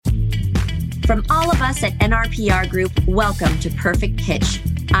From all of us at NRPR Group, welcome to Perfect Pitch.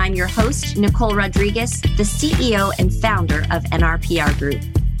 I'm your host, Nicole Rodriguez, the CEO and founder of NRPR Group.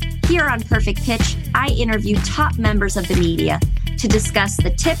 Here on Perfect Pitch, I interview top members of the media to discuss the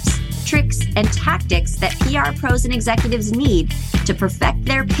tips, tricks, and tactics that PR pros and executives need to perfect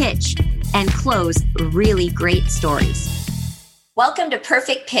their pitch and close really great stories. Welcome to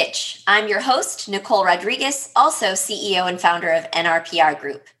Perfect Pitch. I'm your host, Nicole Rodriguez, also CEO and founder of NRPR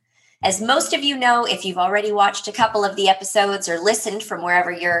Group. As most of you know, if you've already watched a couple of the episodes or listened from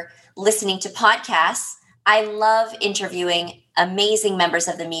wherever you're listening to podcasts, I love interviewing amazing members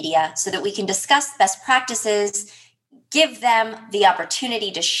of the media so that we can discuss best practices, give them the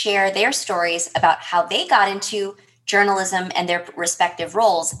opportunity to share their stories about how they got into journalism and their respective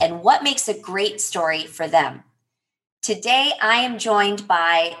roles and what makes a great story for them. Today, I am joined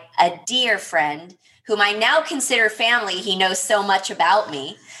by a dear friend whom I now consider family. He knows so much about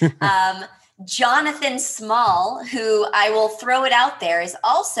me. Jonathan Small, who I will throw it out there, is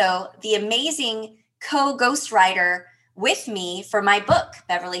also the amazing co-ghostwriter with me for my book,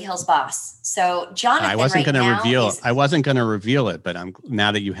 Beverly Hills Boss. So Jonathan, I wasn't going to reveal it, but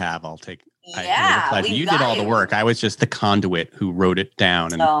now that you have, I'll take. Yeah, you did all the work. I was just the conduit who wrote it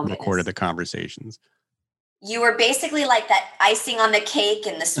down and recorded the conversations. You were basically like that icing on the cake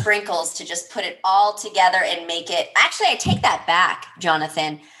and the sprinkles to just put it all together and make it. Actually, I take that back,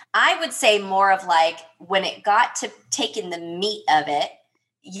 Jonathan. I would say more of like when it got to taking the meat of it,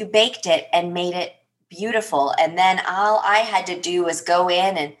 you baked it and made it beautiful. And then all I had to do was go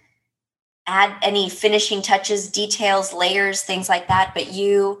in and add any finishing touches, details, layers, things like that. But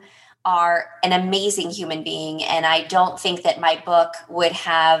you are an amazing human being. And I don't think that my book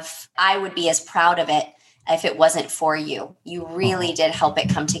I would be as proud of it if it wasn't for you. You really did help it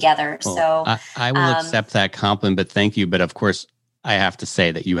come together. Well, so I will accept that compliment, but thank you. But of course, I have to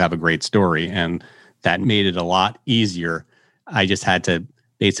say that you have a great story and that made it a lot easier. I just had to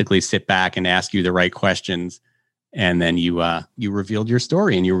basically sit back and ask you the right questions. And then you revealed your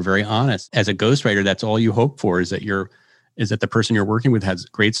story and you were very honest. As a ghostwriter, that's all you hope for is that the person you're working with has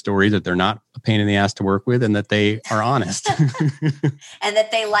great stories, that they're not a pain in the ass to work with, and that they are honest. And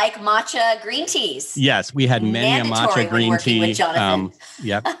that they like matcha green teas. Yes, we had many a matcha green tea. With Jonathan.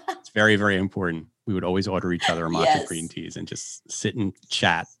 Yep, it's very, very important. We would always order each other a matcha green teas and just sit and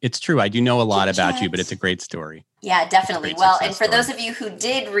chat. It's true. I do know a lot about you, but it's a great story. Yeah, definitely. Well, and for those of you who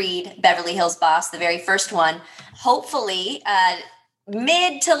did read Beverly Hills Boss, the very first one, hopefully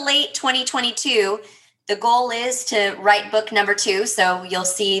mid to late 2022, the goal is to write book number 2. So you'll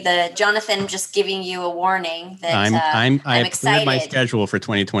see the Jonathan just giving you a warning that I'm excited. Cleared my schedule for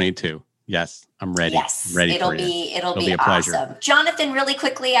 2022. Yes, I'm ready. Yes, ready it'll for be a pleasure. Awesome. Jonathan, really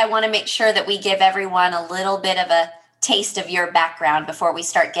quickly, I want to make sure that we give everyone a little bit of a taste of your background before we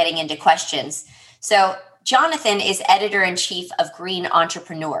start getting into questions. So Jonathan is editor-in-chief of Green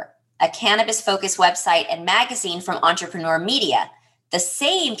Entrepreneur, a cannabis-focused website and magazine from Entrepreneur Media, the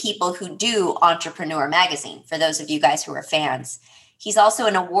same people who do Entrepreneur Magazine, for those of you guys who are fans. He's also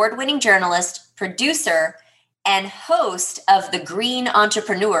an award-winning journalist, producer, and host of the Green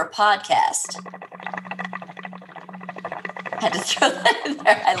Entrepreneur podcast. Had to throw that in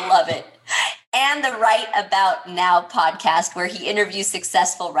there. I love it. And the Write About Now podcast, where he interviews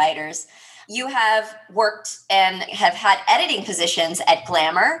successful writers. You have worked and have had editing positions at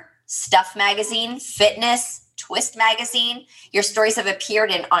Glamour, Stuff Magazine, Fitness, Twist Magazine. Your stories have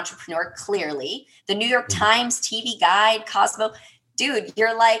appeared in Entrepreneur, clearly, the New York Times, TV Guide, Cosmo. Dude, you're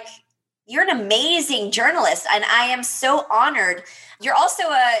an amazing journalist, and I am so honored. You're also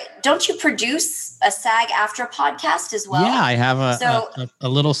don't you produce a SAG-AFTRA podcast as well? Yeah, I have a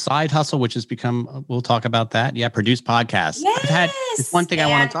little side hustle, which has become, we'll talk about that. Yeah, produce podcasts. Yes. It's one thing I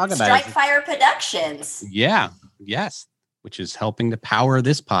want to talk about. Strike Fire Productions. Yeah, yes, which is helping to power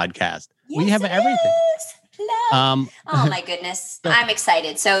this podcast. Yes, we have everything. Oh my goodness. I'm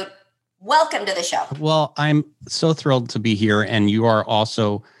excited. So welcome to the show. Well, I'm so thrilled to be here. And you are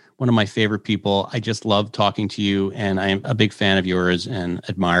also one of my favorite people. I just love talking to you. And I'm a big fan of yours and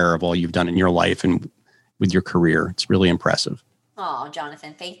admirer of all you've done in your life and with your career. It's really impressive. Oh,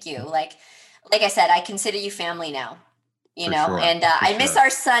 Jonathan, thank you. Like I said, I consider you family now. And I miss our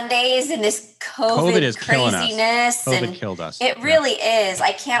Sundays and this COVID is craziness. COVID killed us. It really is.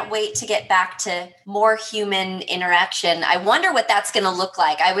 I can't wait to get back to more human interaction. I wonder what that's going to look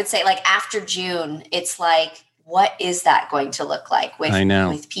like. I would say like after June, it's like, what is that going to look like with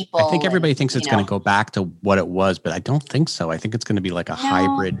people? I think everybody thinks it's going to go back to what it was, but I don't think so. I think it's going to be like a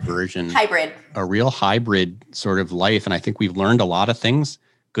hybrid version. A real hybrid sort of life. And I think we've learned a lot of things,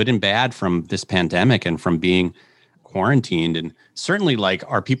 good and bad, from this pandemic and from being quarantined. And certainly, like,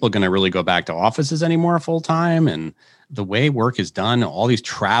 are people going to really go back to offices anymore full time? And the way work is done, all these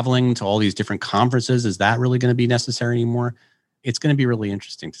traveling to all these different conferences, is that really going to be necessary anymore? It's going to be really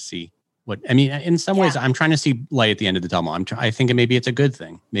interesting to see. In some ways, I'm trying to see light at the end of the tunnel. I think maybe it's a good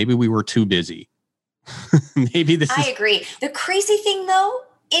thing. Maybe we were too busy. I agree. The crazy thing, though,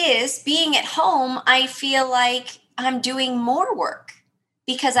 is being at home, I feel like I'm doing more work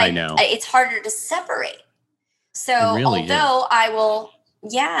because I know it's harder to separate. So really although I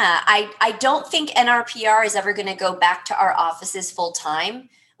don't think NRPR is ever going to go back to our offices full time.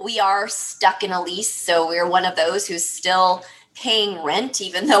 We are stuck in a lease. So we're one of those who's still paying rent,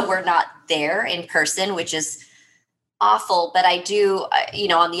 even though we're not there in person, which is awful. But I do,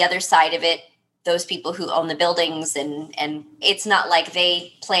 on the other side of it, those people who own the buildings and it's not like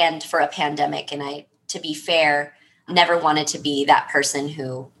they planned for a pandemic. And I, to be fair, never wanted to be that person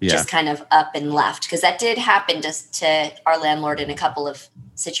who just kind of up and left, because that did happen to our landlord in a couple of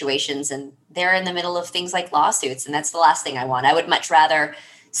situations, and they're in the middle of things like lawsuits, and that's the last thing I want. I would much rather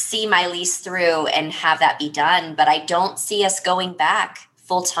see my lease through and have that be done, but I don't see us going back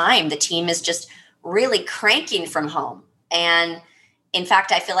full time. The team is just really cranking from home, and in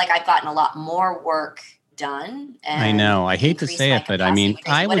fact, I feel like I've gotten a lot more work done. I know. I hate to say it, but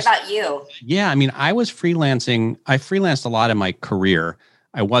what about you? Yeah. I was freelancing. I freelanced a lot in my career.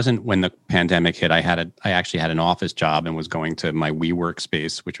 I wasn't when the pandemic hit. I actually had an office job and was going to my WeWork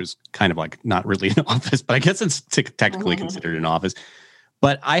space, which was kind of like not really an office, but I guess it's technically considered an office.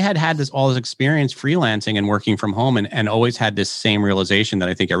 But I had all this experience freelancing and working from home, and always had this same realization that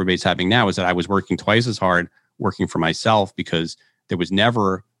I think everybody's having now, is that I was working twice as hard working for myself, because there was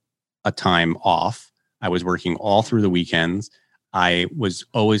never a time off. I was working all through the weekends. I was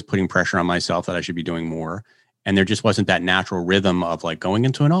always putting pressure on myself that I should be doing more. And there just wasn't that natural rhythm of like going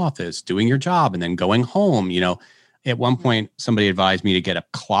into an office, doing your job, and then going home. At one point, somebody advised me to get a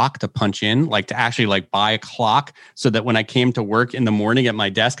clock to punch in, like to actually like buy a clock, so that when I came to work in the morning at my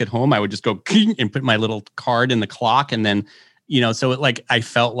desk at home, I would just go and put my little card in the clock. And then, so I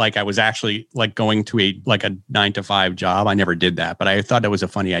felt like I was actually like going to a 9-to-5 job. I never did that, but I thought that was a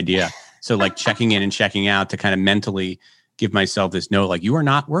funny idea. So like checking in and checking out to kind of mentally give myself this note, like, you are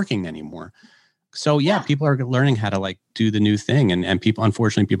not working anymore. So people are learning how to like do the new thing. And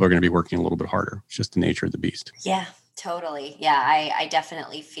unfortunately, people are going to be working a little bit harder. It's just the nature of the beast. Yeah, totally. Yeah, I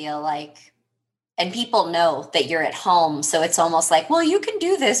definitely feel like, and people know that you're at home. So it's almost like, well, you can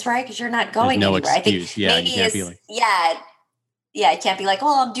do this, right? Because you're not going There's no anywhere. excuse. I think maybe it can't be like,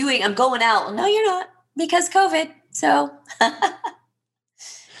 oh, I'm going out. Well, no, you're not, because COVID. So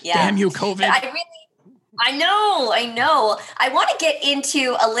Damn you, COVID. I know. I want to get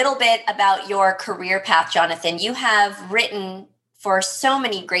into a little bit about your career path, Jonathan. You have written for so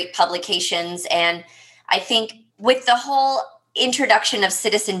many great publications. And I think with the whole introduction of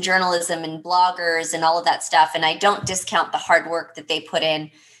citizen journalism and bloggers and all of that stuff, and I don't discount the hard work that they put in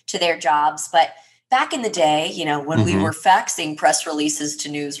to their jobs, but back in the day, when we were faxing press releases to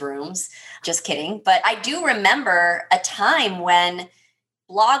newsrooms, just kidding. But I do remember a time when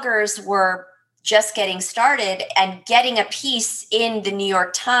bloggers were just getting started, and getting a piece in the New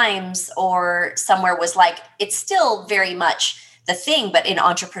York Times or somewhere was like, it's still very much the thing, but in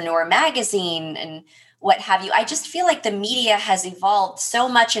Entrepreneur Magazine and what have you. I just feel like the media has evolved so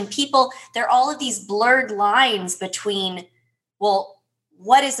much, and there are all of these blurred lines between, well,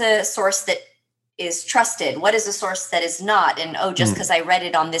 what is a source that is trusted? What is a source that is not? And, just because I read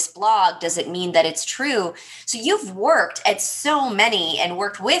it on this blog, does it mean that it's true? So you've worked at so many and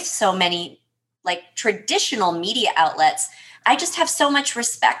worked with so many like traditional media outlets. I just have so much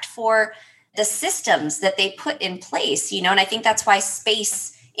respect for the systems that they put in place, and I think that's why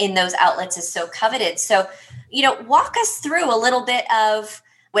space in those outlets is so coveted. So, walk us through a little bit of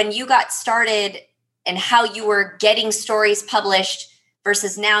when you got started and how you were getting stories published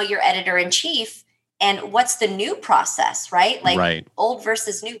versus now you're editor-in-chief, and what's the new process, right? Like old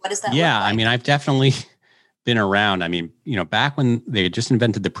versus new. What does that look like? I've definitely been around. Back when they had just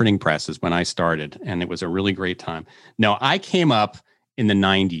invented the printing presses when I started, and it was a really great time. No, I came up in the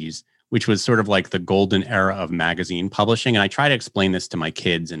 90s, which was sort of like the golden era of magazine publishing. And I try to explain this to my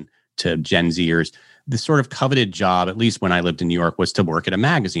kids and to Gen Zers. The sort of coveted job, at least when I lived in New York, was to work at a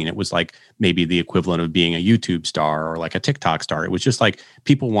magazine. It was like maybe the equivalent of being a YouTube star or like a TikTok star. It was just like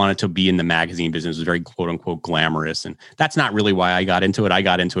people wanted to be in the magazine business. It was very quote unquote glamorous. And that's not really why I got into it. I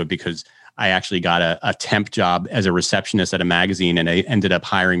got into it because I actually got a temp job as a receptionist at a magazine, and they ended up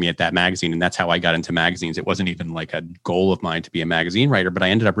hiring me at that magazine. And that's how I got into magazines. It wasn't even like a goal of mine to be a magazine writer, but I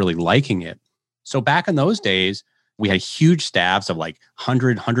ended up really liking it. So back in those days, we had huge staffs of like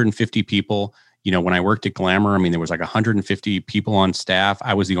 100, 150 people. When I worked at Glamour, I mean, there was like 150 people on staff.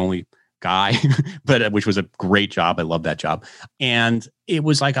 I was the only guy, but which was a great job. I love that job. And it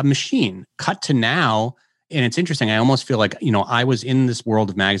was like a machine. Cut to now. And it's interesting. I almost feel like, I was in this world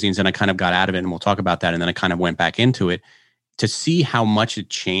of magazines and I kind of got out of it, and we'll talk about that. And then I kind of went back into it to see how much it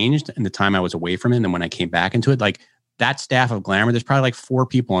changed in the time I was away from it. And then when I came back into it, like that staff of Glamour, there's probably like 4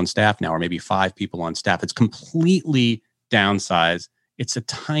 people on staff now, or maybe 5 people on staff. It's completely downsized. It's a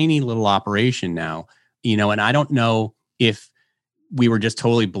tiny little operation now, and I don't know if we were just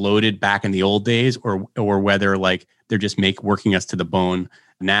totally bloated back in the old days or whether like they're just working us to the bone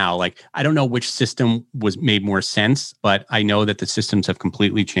now. Like, I don't know which system made more sense, but I know that the systems have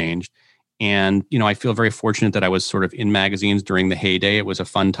completely changed. And, I feel very fortunate that I was sort of in magazines during the heyday. It was a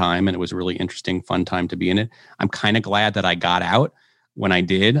fun time, and it was a really interesting, fun time to be in it. I'm kind of glad that I got out when I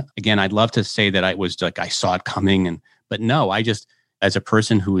did. Again, I'd love to say that I was like, I saw it coming, but no, I just, as a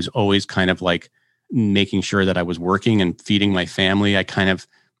person who was always kind of like making sure that I was working and feeding my family, I kind of,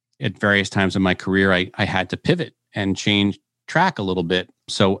 at various times in my career, I had to pivot and change track a little bit.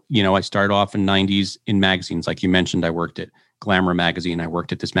 So, I started off in 90s in magazines. Like you mentioned, I worked at Glamour magazine. I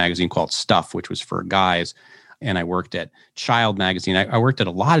worked at this magazine called Stuff, which was for guys. And I worked at Child magazine. I worked at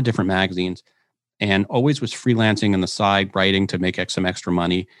a lot of different magazines and always was freelancing on the side, writing to make some extra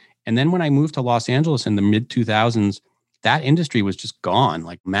money. And then when I moved to Los Angeles in the mid 2000s, that industry was just gone.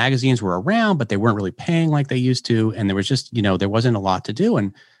 Like, magazines were around, but they weren't really paying like they used to. And there was just, there wasn't a lot to do.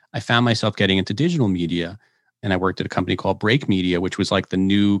 And I found myself getting into digital media. And I worked at a company called Break Media, which was like the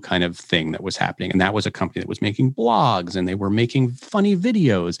new kind of thing that was happening. And that was a company that was making blogs, and they were making funny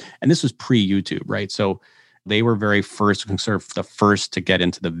videos. And this was pre-YouTube, right? So they were very first, sort of the first to get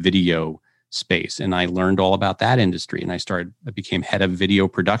into the video space. And I learned all about that industry. And I became head of video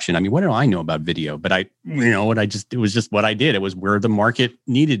production. I mean, what do I know about video? But it was just what I did. It was where the market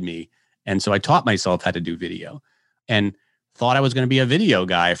needed me. And so I taught myself how to do video and thought I was going to be a video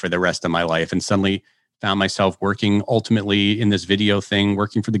guy for the rest of my life. And suddenly found myself working ultimately in this video thing,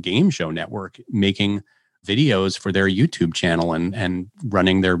 working for the Game Show Network, making videos for their YouTube channel and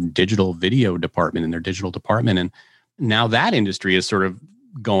running their digital video department in their digital department. And now that industry is sort of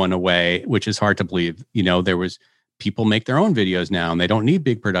going away, which is hard to believe. There was people make their own videos now, and they don't need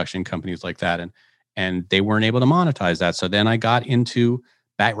big production companies like that. And they weren't able to monetize that. So then I got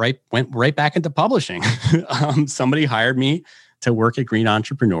went right back into publishing. Somebody hired me to work at Green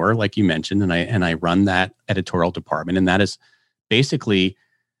Entrepreneur, like you mentioned, and I run that editorial department. And that is basically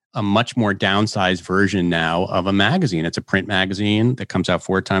a much more downsized version now of a magazine. It's a print magazine that comes out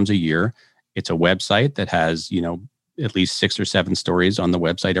 4 times a year. It's a website that has, at least 6 or 7 stories on the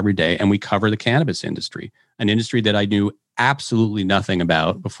website every day. And we cover the cannabis industry, an industry that I knew absolutely nothing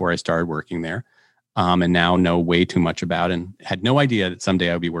about before I started working there. And now know way too much about, and had no idea that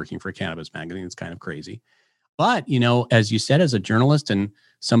someday I would be working for a cannabis magazine. It's kind of crazy. But, as you said, as a journalist and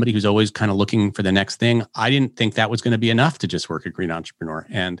somebody who's always kind of looking for the next thing, I didn't think that was going to be enough to just work at Green Entrepreneur.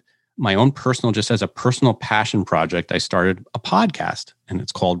 And my own just as a personal passion project, I started a podcast, and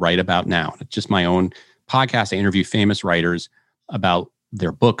it's called Right About Now. It's just my own podcast. I interview famous writers about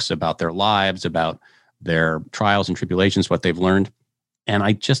their books, about their lives, about their trials and tribulations, what they've learned. And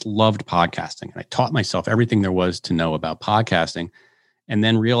I just loved podcasting. And I taught myself everything there was to know about podcasting, and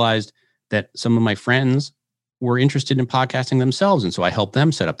then realized that some of my friends were interested in podcasting themselves. And so I helped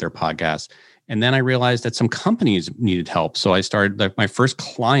them set up their podcasts. And then I realized that some companies needed help. So I started, my first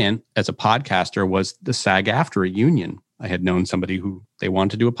client as a podcaster was the SAG-AFTRA union. I had known somebody who they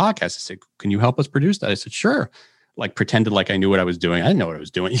wanted to do a podcast. I said, can you help us produce that? I said, sure. Like, pretended like I knew what I was doing. I didn't know what I was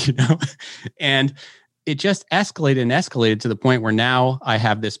doing, And it just escalated to the point where now I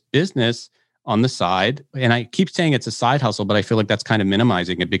have this business on the side. And I keep saying it's a side hustle, but I feel like that's kind of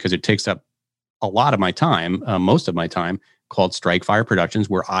minimizing it because it takes up a lot of my time, most of my time, called Strike Fire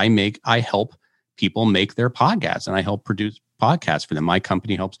Productions, where I help people make their podcasts, and I help produce podcasts for them. My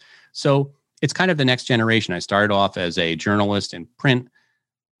company helps. So it's kind of the next generation. I started off as a journalist in print.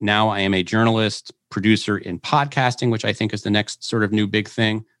 Now I am a journalist, producer in podcasting, which I think is the next sort of new big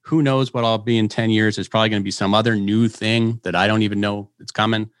thing. Who knows what I'll be in 10 years? There's probably going to be some other new thing that I don't even know it's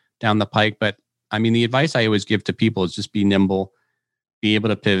coming down the pike. But I mean, the advice I always give to people is just be nimble, be able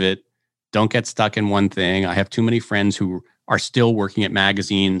to pivot. Don't get stuck in one thing. I have too many friends who are still working at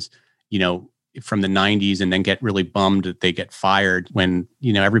magazines, from the 90s, and then get really bummed that they get fired when,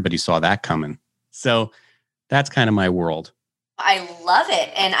 everybody saw that coming. So that's kind of my world. I love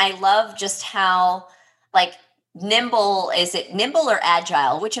it. And I love just how nimble, is it nimble or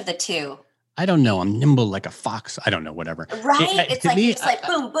agile? Which of the two? I don't know. I'm nimble like a fox. I don't know, whatever. Right? It's like, it's like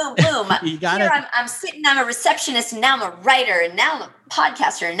boom, boom, boom. Here I'm sitting, I'm a receptionist, and now I'm a writer, and now I'm a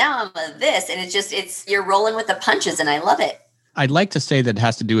podcaster, and now I'm a this. And you're rolling with the punches, and I love it. I'd like to say that it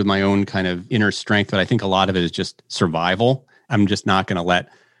has to do with my own kind of inner strength, but I think a lot of it is just survival. I'm just not going to let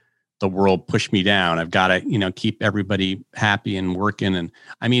the world push me down. I've got to, keep everybody happy and working. And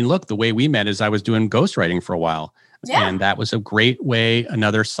I mean, look, the way we met is I was doing ghostwriting for a while. Yeah. And that was a great way,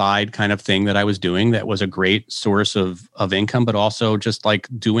 another side kind of thing that I was doing that was a great source of income, but also just like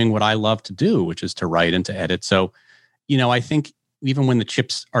doing what I love to do, which is to write and to edit. So, I think even when the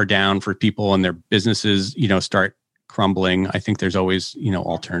chips are down for people and their businesses, start crumbling, I think there's always,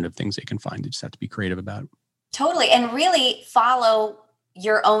 alternative things they can find. They just have to be creative about it. Totally. And really follow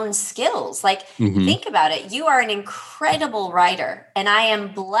your own skills. Like, think about it. You are an incredible writer, and I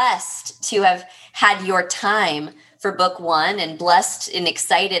am blessed to have had your time for book 1 and blessed and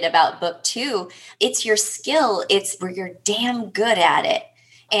excited about book 2. It's your skill. It's where you're damn good at it.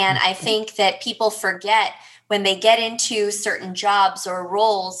 And I think that people forget when they get into certain jobs or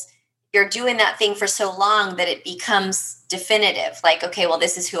roles, you're doing that thing for so long that it becomes definitive. Like, okay, well,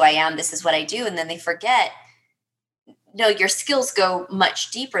 this is who I am. This is what I do. And then they forget, no, your skills go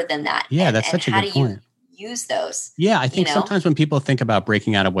much deeper than that. Yeah, that's such a good point. How do you use those? Yeah, I think sometimes when people think about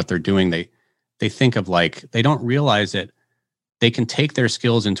breaking out of what they're doing, they think of they don't realize that they can take their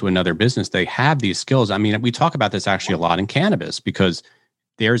skills into another business. They have these skills. I mean, we talk about this actually a lot in cannabis because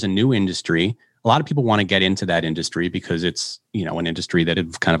there's a new industry. A lot of people want to get into that industry because it's, an industry that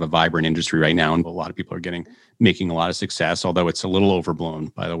is kind of a vibrant industry right now. And a lot of people are making a lot of success, although it's a little overblown,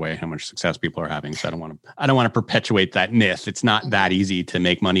 by the way, how much success people are having. So I don't want to perpetuate that myth. It's not that easy to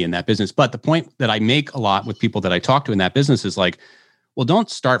make money in that business. But the point that I make a lot with people that I talk to in that business is like, well, don't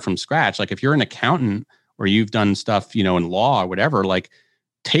start from scratch. Like if you're an accountant or you've done stuff, in law or whatever, like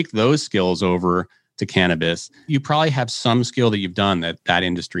take those skills over to cannabis. You probably have some skill that you've done that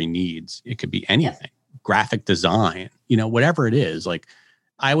industry needs. It could be anything, graphic design, whatever it is. Like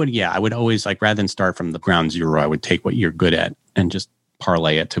I would always rather than start from the ground zero, I would take what you're good at and just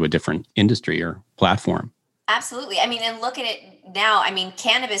parlay it to a different industry or platform. Absolutely. I mean, and look at it now. I mean,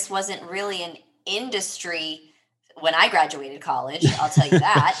 cannabis wasn't really an industry when I graduated college. I'll tell you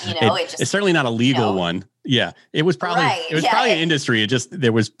that, it's certainly not a legal one. Yeah. It was probably, probably an industry. It just,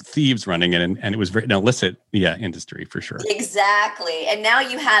 there was thieves running it and it was very an illicit industry for sure. Exactly. And now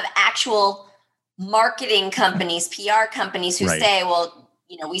you have actual marketing companies, PR companies who say, well,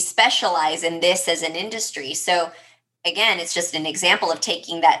 we specialize in this as an industry. So again, it's just an example of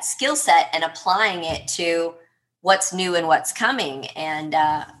taking that skill set and applying it to what's new and what's coming. And,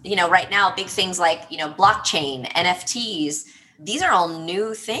 right now, big things like, blockchain, NFTs, these are all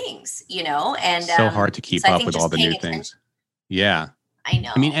new things, and so hard to keep up with all the new things. Yeah. I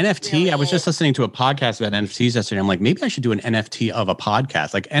know. I mean, NFT, really I was just listening to a podcast about NFTs yesterday. I'm like, maybe I should do an NFT of a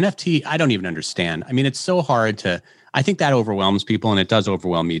podcast. Like NFT, I don't even understand. I mean, it's so hard I think that overwhelms people, and it does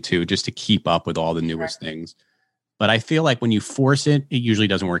overwhelm me too, just to keep up with all the newest things. But I feel like when you force it, it usually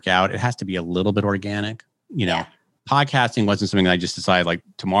doesn't work out. It has to be a little bit organic. Podcasting wasn't something that I just decided like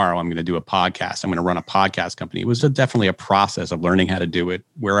tomorrow I'm going to do a podcast. I'm going to run a podcast company. It was definitely a process of learning how to do it.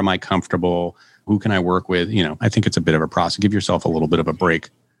 Where am I comfortable? Who can I work with? I think it's a bit of a process. Give yourself a little bit of a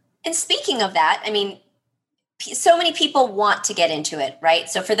break. And speaking of that, I mean, so many people want to get into it, right?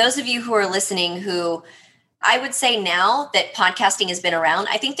 So for those of you who are listening, who I would say now that podcasting has been around,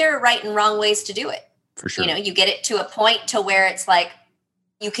 I think there are right and wrong ways to do it. For sure. You get it to a point to where it's like,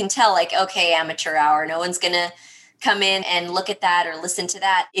 you can tell like, okay, amateur hour, no one's going to come in and look at that or listen to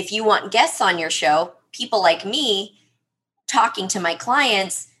that. If you want guests on your show, people like me talking to my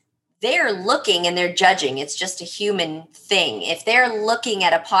clients, they're looking and they're judging. It's just a human thing. If they're looking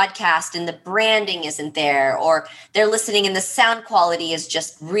at a podcast and the branding isn't there, or they're listening and the sound quality is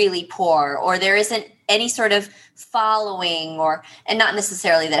just really poor, or there isn't any sort of following, and not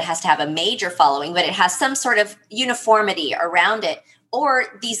necessarily that it has to have a major following, but it has some sort of uniformity around it.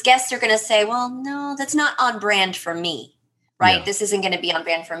 Or these guests are going to say, well, no, that's not on brand for me, right? Yeah. This isn't going to be on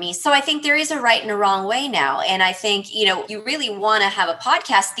brand for me. So I think there is a right and a wrong way now. And I think, you really want to have a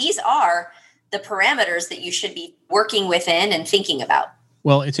podcast. These are the parameters that you should be working within and thinking about.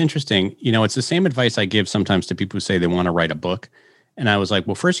 Well, it's interesting. It's the same advice I give sometimes to people who say they want to write a book. And I was like,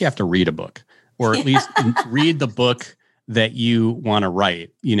 well, first you have to read a book, or at least read the book that you want to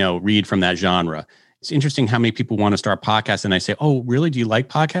write, read from that genre. It's interesting how many people want to start podcasts and I say, oh, really? Do you like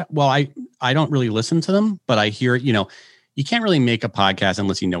podcasts? Well, I don't really listen to them, but I hear, you can't really make a podcast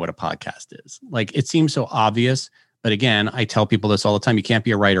unless you know what a podcast is. Like it seems so obvious, but again, I tell people this all the time. You can't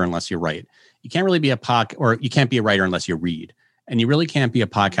be a writer unless you write. You can't really be or you can't be a writer unless you read. And you really can't be a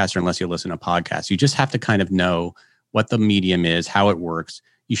podcaster unless you listen to podcasts. You just have to kind of know what the medium is, how it works.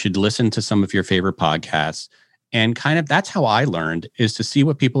 You should listen to some of your favorite podcasts. And kind of that's how I learned, is to see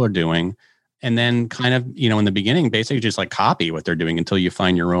what people are doing. And then kind of, in the beginning, basically just like copy what they're doing until you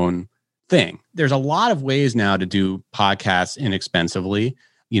find your own thing. There's a lot of ways now to do podcasts inexpensively.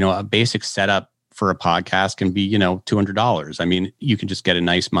 A basic setup for a podcast can be, $200. I mean, you can just get a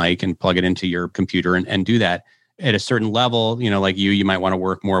nice mic and plug it into your computer and do that. At a certain level, like you might want to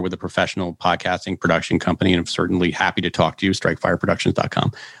work more with a professional podcasting production company, and I'm certainly happy to talk to you,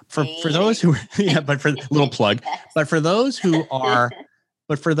 strikefireproductions.com. For those who, but for little plug, but for those who are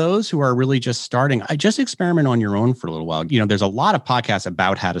really just starting, I just experiment on your own for a little while. There's a lot of podcasts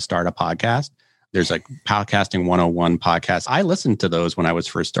about how to start a podcast. There's like Podcasting 101 podcasts. I listened to those when I was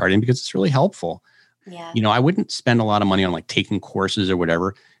first starting because it's really helpful. Yeah. I wouldn't spend a lot of money on like taking courses or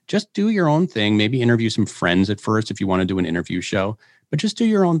whatever. Just do your own thing. Maybe interview some friends at first if you want to do an interview show, but just do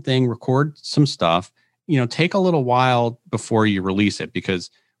your own thing, record some stuff, take a little while before you release it, because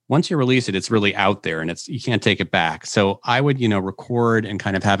once you release it, it's really out there and you can't take it back. So I would, record and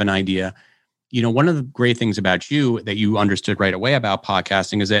kind of have an idea. One of the great things about you that you understood right away about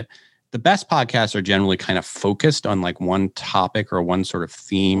podcasting is that the best podcasts are generally kind of focused on like one topic or one sort of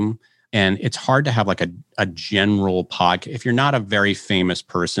theme. And it's hard to have like a general podcast. If you're not a very famous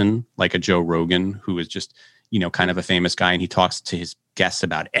person, like a Joe Rogan, who is just, kind of a famous guy, and he talks to his guests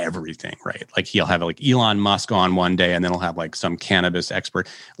about everything, right? Like he'll have like Elon Musk on one day, and then he'll have like some cannabis expert.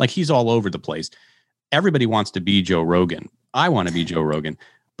 Like he's all over the place. Everybody wants to be Joe Rogan. I want to be Joe Rogan,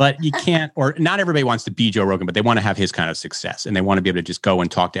 but you can't, or not everybody wants to be Joe Rogan, but they want to have his kind of success, and they want to be able to just go and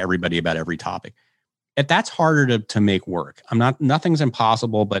talk to everybody about every topic. That's harder to make work. Nothing's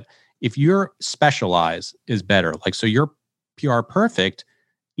impossible, but if your specialize is better, like, so your PR Perfect,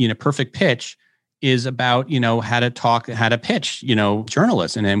 Perfect Pitch is about, how to pitch,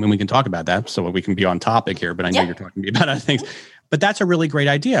 journalists. And then we can talk about that so we can be on topic here, but I know you're talking to me about other things. But that's a really great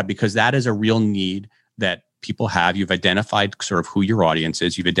idea, because that is a real need that people have. You've identified sort of who your audience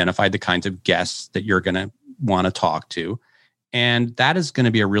is. You've identified the kinds of guests that you're going to want to talk to. And that is going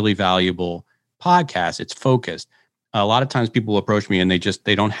to be a really valuable podcast. It's focused. A lot of times people approach me and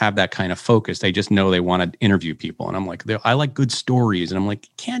they don't have that kind of focus. They just know they want to interview people. And I'm like, I like good stories. And I'm like,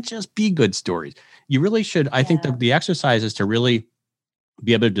 it can't just be good stories. You really should. I think the exercise is to really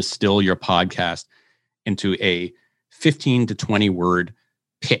be able to distill your podcast into a 15 to 20 word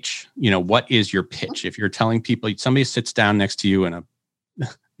pitch. What is your pitch? If you're telling people, somebody sits down next to you on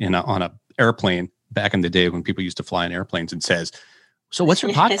a airplane back in the day when people used to fly in airplanes, and says, so what's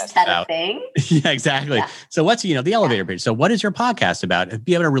your podcast is that about? A thing? Yeah, exactly. Yeah. So what's, the elevator pitch? So what is your podcast about?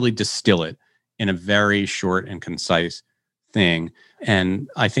 Be able to really distill it in a very short and concise thing. And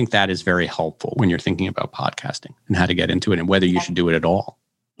I think that is very helpful when you're thinking about podcasting and how to get into it and whether you should do it at all.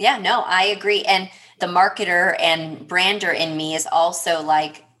 Yeah, no, I agree. And the marketer and brander in me is also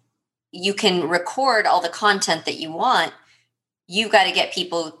like, you can record all the content that you want. You've got to get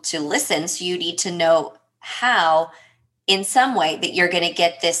people to listen. So you need to know how, in some way, that you're going to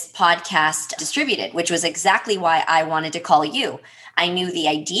get this podcast distributed, which was exactly why I wanted to call you. I knew the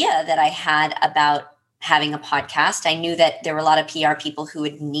idea that I had about having a podcast. I knew that there were a lot of PR people who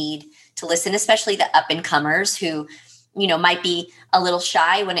would need to listen, especially the up and comers who, might be a little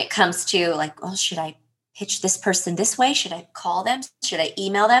shy when it comes to like, oh, should I pitch this person this way? Should I call them? Should I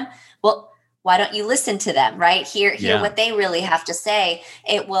email them? Well, why don't you listen to them, right? Hear what they really have to say.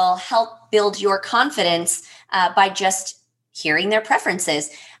 It will help build your confidence by just hearing their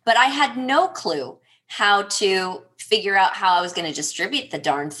preferences. But I had no clue how to figure out how I was going to distribute the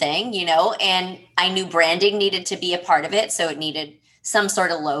darn thing, and I knew branding needed to be a part of it. So it needed some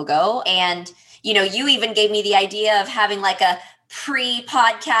sort of logo. And, you even gave me the idea of having like a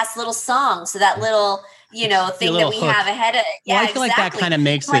pre-podcast little song. So that little, thing that we hook. Have ahead of it. Yeah, well, I feel like that kind of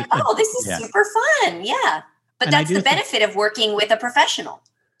makes it. Like, oh, this is super fun. Yeah. But and that's the benefit of working with a professional.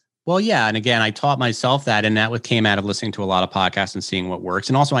 Well, yeah. And again, I taught myself that, and that came out of listening to a lot of podcasts and seeing what works.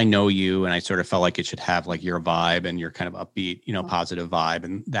 And also I know you, and I sort of felt like it should have like your vibe and your kind of upbeat, positive vibe.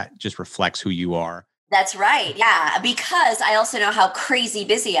 And that just reflects who you are. That's right. Yeah. Because I also know how crazy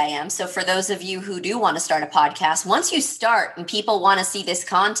busy I am. So for those of you who do want to start a podcast, once you start and people want to see this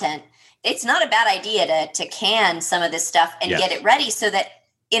content, it's not a bad idea to can some of this stuff and get it ready so that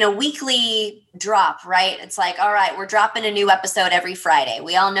in a weekly drop, right? It's like, all right, we're dropping a new episode every Friday.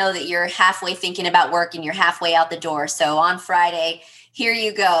 We all know that you're halfway thinking about work and you're halfway out the door. So on Friday, here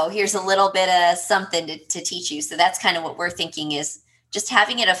you go. Here's a little bit of something to teach you. So that's kind of what we're thinking, is just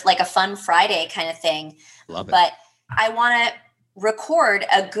having it like a fun Friday kind of thing. Love it. But I want to record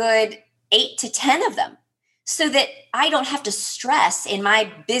a good 8 to 10 of them. so that I don't have to stress in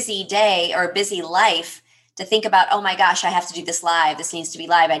my busy day or busy life to think about, oh my gosh, I have to do this live. This needs to be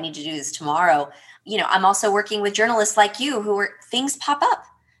live. I need to do this tomorrow. I'm also working with journalists like you things pop up.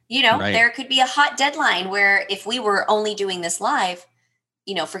 Right. There could be a hot deadline where if we were only doing this live,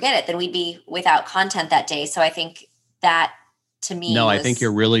 forget it, then we'd be without content that day. So I think that to me, I think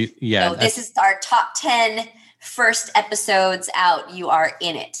you're really, So this is our top 10 first episodes out. You are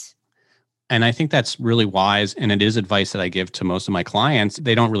in it. And I think that's really wise. And it is advice that I give to most of my clients.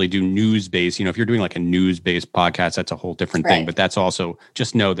 They don't really do news-based. If you're doing like a news-based podcast, that's a whole different thing. But that's also,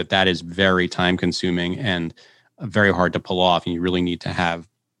 just know that is very time-consuming and very hard to pull off. And you really need to have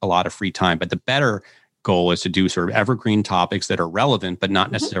a lot of free time. But the better goal is to do sort of evergreen topics that are relevant, but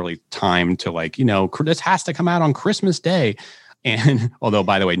not necessarily timed to this has to come out on Christmas Day. And although,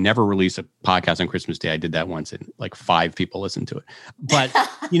 by the way, never release a podcast on Christmas Day. I did that once and like 5 people listened to it. But,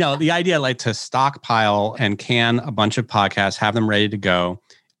 the idea like to stockpile and can a bunch of podcasts, have them ready to go.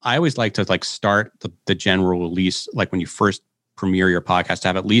 I always like to start the general release, like when you first premiere your podcast, to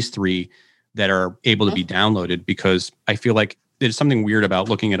have at least 3 that are able to be downloaded, because I feel like there's something weird about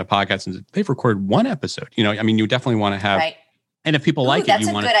looking at a podcast and they've recorded 1 episode. You definitely want to have, and if people like it,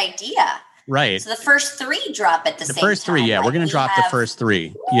 you want to. That's a good idea. Right. So the first 3 drop at the same time. The first 3, yeah. We're going to drop the first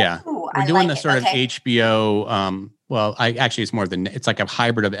 3. Yeah. We're doing the sort of HBO. It's more of it's like a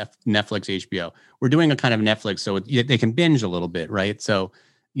hybrid of Netflix, HBO. We're doing a kind of Netflix, so they can binge a little bit, right? So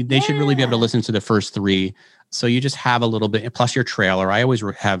they should really be able to listen to the first 3. So you just have a little bit, plus your trailer. I always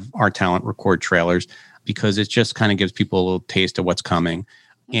have our talent record trailers because it just kind of gives people a little taste of what's coming.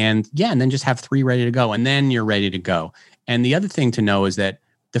 And and then just have 3 ready to go. And then you're ready to go. And the other thing to know is that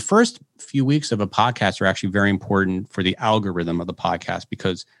the first few weeks of a podcast are actually very important for the algorithm of the podcast,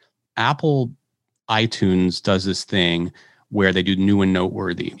 because Apple iTunes does this thing where they do new and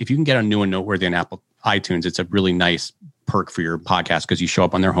noteworthy. If you can get on new and noteworthy on Apple iTunes, it's a really nice perk for your podcast because you show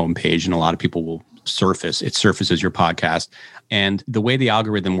up on their homepage and a lot of people will surfaces your podcast. And the way the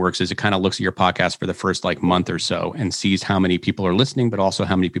algorithm works is it kind of looks at your podcast for the first month or so and sees how many people are listening, but also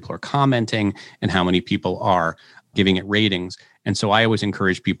how many people are commenting and how many people are giving it ratings. And so I always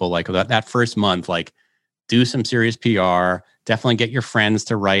encourage people that first month, do some serious PR, definitely get your friends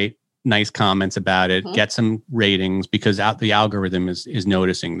to write nice comments about it, get some ratings, because the algorithm is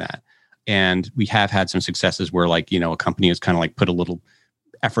noticing that. And we have had some successes where a company has kind of put a little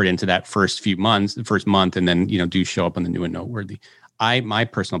effort into that first month, and then, do show up on the new and noteworthy. My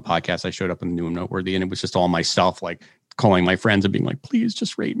personal podcast, I showed up on the new and noteworthy, and it was just all myself, calling my friends and being please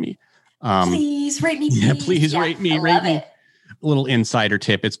just rate me. Please rate me. Please. Yeah, please rate me. Rate me. A little insider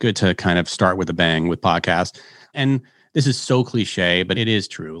tip. It's good to kind of start with a bang with podcasts. And this is so cliche, but it is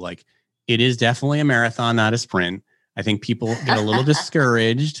true. It is definitely a marathon, not a sprint. I think people get a little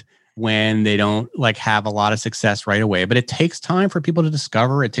discouraged when they don't have a lot of success right away, but it takes time for people to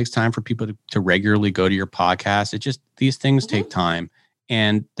discover. It takes time for people to regularly go to your podcast. These things take time.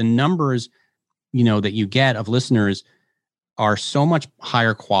 And the numbers, that you get of listeners are so much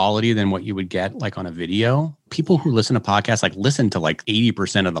higher quality than what you would get on a video. People who listen to podcasts listen to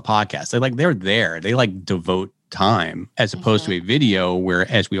 80% of the podcast. They're there. They devote time, as opposed to a video where,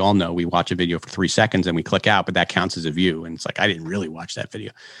 as we all know, we watch a video for 3 seconds and we click out, but that counts as a view. And it's I didn't really watch that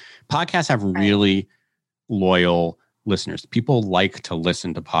video. Podcasts have really loyal listeners. People like to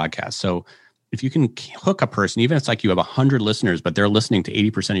listen to podcasts. So if you can hook a person, even if it's you have 100 listeners, but they're listening to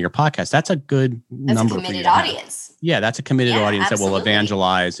 80% of your podcast, that's a good number. That's a committed audience. Yeah, that's a committed audience that will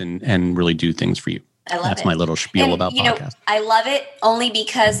evangelize and really do things for you. I love That's it. my little spiel about podcasts. I love it only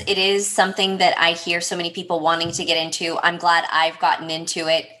because it is something that I hear so many people wanting to get into. I'm glad I've gotten into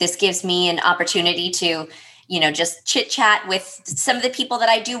it. This gives me an opportunity to, just chit chat with some of the people that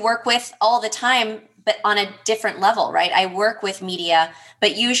I do work with all the time, but on a different level, right? I work with media,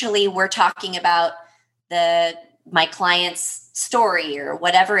 but usually we're talking about my client's story or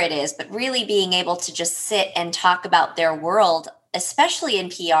whatever it is, but really being able to just sit and talk about their world, especially in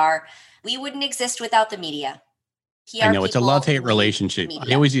PR. We wouldn't exist without the media. PR I know it's a love-hate relationship.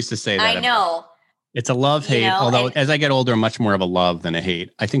 I always used to say that. I know. It's a love-hate, although as I get older, much more of a love than a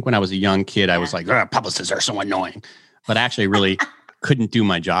hate. I think when I was a young kid, I was publicists are so annoying. But I actually really couldn't do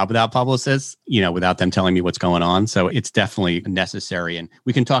my job without publicists, without them telling me what's going on. So it's definitely necessary. And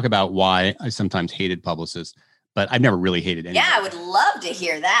we can talk about why I sometimes hated publicists, but I've never really hated anyone. Yeah, I would love to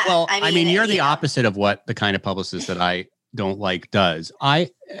hear that. Well, I mean you're the opposite of what the kind of publicist that I don't like does.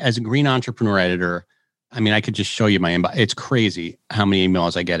 As a green entrepreneur editor, I could just show you my inbox. It's crazy how many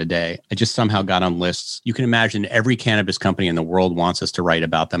emails I get a day. I just somehow got on lists. You can imagine every cannabis company in the world wants us to write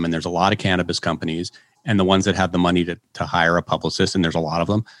about them. And there's a lot of cannabis companies and the ones that have the money to hire a publicist. And there's a lot of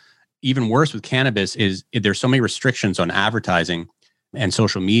them. even worse with cannabis is there's so many restrictions on advertising and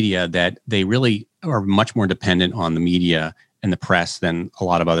social media that they really are much more dependent on the media and the press than a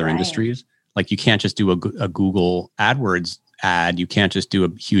lot of other industries. Like you can't just do a Google AdWords ad. You can't just do a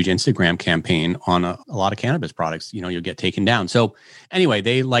huge Instagram campaign on a lot of cannabis products. You'll get taken down. So anyway,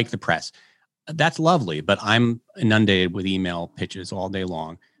 they like the press. That's lovely, but I'm inundated with email pitches all day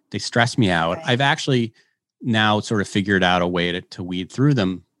long. They stress me out. Right. I've actually now sort of figured out a way to weed through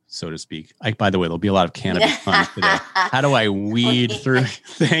them, so to speak. By the way, there'll be a lot of cannabis puns today. How do I weed through?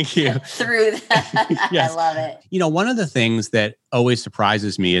 Thank you. Through that. Yes. I love it. One of the things that always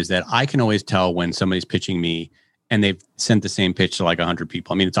surprises me is that I can always tell when somebody's pitching me and they've sent the same pitch to like 100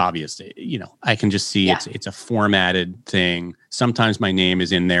 people. I mean, it's obvious, I can just see it's a formatted thing. Sometimes my name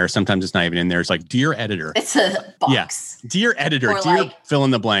is in there. Sometimes it's not even in there. It's like, dear editor. It's a box. Yeah. Dear editor, dear fill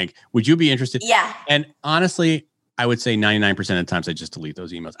in the blank. Would you be interested? Yeah. And honestly, I would say 99% of the times I just delete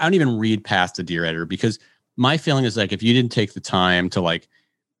those emails. I don't even read past the dear editor because my feeling is like, if you didn't take the time to like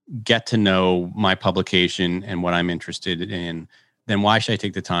get to know my publication and what I'm interested in, then why should I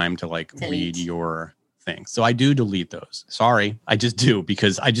take the time to like read your thing? So I do delete those. Sorry, I just do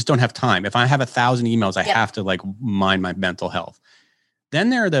because I just don't have time. If I have 1,000 emails, I have to like mind my mental health. Then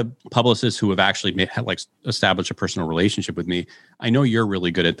there are the publicists who have actually established a personal relationship with me. I know you're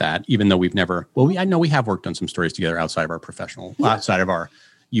really good at that, even though we've never. Well, I know we have worked on some stories together outside of our professional, outside of our.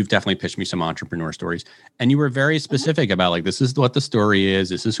 You've definitely pitched me some entrepreneur stories, and you were very specific about like, this is what the story is.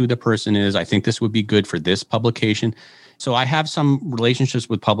 This is who the person is. I think this would be good for this publication. So I have some relationships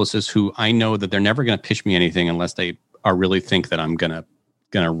with publicists who I know that they're never going to pitch me anything unless they are really think that I'm gonna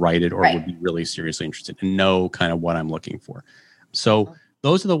write it or would be really seriously interested and know kind of what I'm looking for. So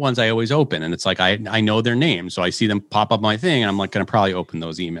those are the ones I always open, and it's like I know their names, so I see them pop up my thing, and I'm like going to probably open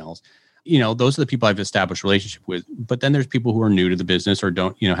those emails. Those are the people I've established relationship with. But then there's people who are new to the business or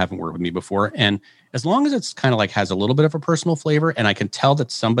don't, haven't worked with me before. And as long as it's kind of like has a little bit of a personal flavor, and I can tell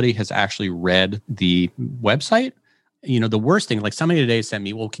that somebody has actually read the website. The worst thing, like somebody today sent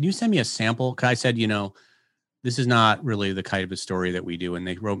me, well, can you send me a sample? Because I said, this is not really the kind of a story that we do. And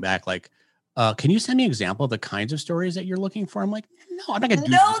they wrote back like, can you send me an example of the kinds of stories that you're looking for? I'm like, no, I'm not going to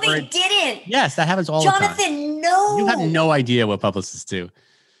do that. No, they didn't. Yes, that happens all the time. Jonathan, no. You have no idea what publicists do.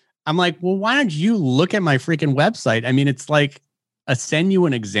 I'm like, well, why don't you look at my freaking website? I mean, it's like send you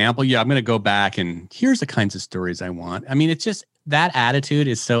an example. Yeah, I'm going to go back and here's the kinds of stories I want. I mean, it's just that attitude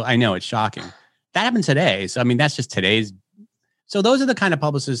is so, I know it's shocking. That happened today. So, I mean, that's just today's. So those are the kind of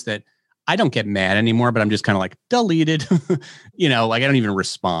publicists that I don't get mad anymore, but I'm just kind of like deleted, like I don't even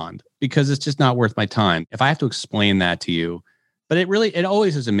respond because it's just not worth my time. If I have to explain that to you, but it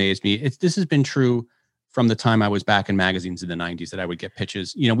always has amazed me. This has been true from the time I was back in magazines in the 90s that I would get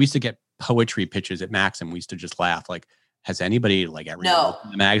pitches. We used to get poetry pitches at Maxim. We used to just laugh like, has anybody like ever read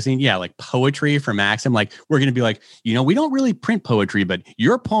the magazine? Yeah, like poetry for Maxim. Like we're going to be like, we don't really print poetry, but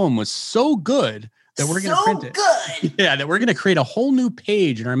your poem was so good that we're going to print it. Good. Yeah, that we're going to create a whole new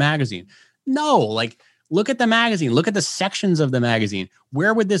page in our magazine. No, like look at the magazine. Look at the sections of the magazine.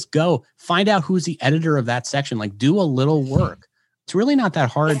 Where would this go? Find out who's the editor of that section. Like do a little work. It's really not that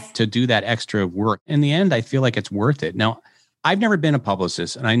hard to do that extra work. In the end, I feel like it's worth it. Now, I've never been a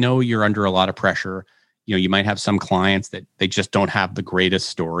publicist, and I know you're under a lot of pressure. You might have some clients that they just don't have the greatest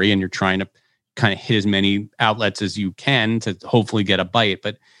story, and you're trying to kind of hit as many outlets as you can to hopefully get a bite.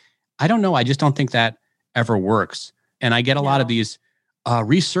 But I don't know. I just don't think that ever works. And I get a lot of these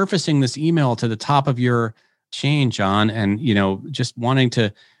resurfacing this email to the top of your chain, John, and, just wanting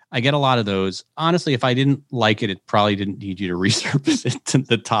to. I get a lot of those. Honestly, if I didn't like it, it probably didn't need you to resurface it to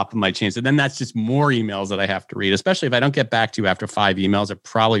the top of my chain. So then that's just more emails that I have to read, especially if I don't get back to you after 5 emails, it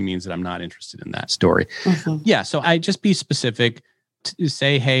probably means that I'm not interested in that story. Mm-hmm. Yeah. So I just be specific to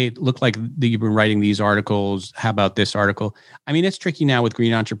say, hey, look like you've been writing these articles. How about this article? I mean, it's tricky now with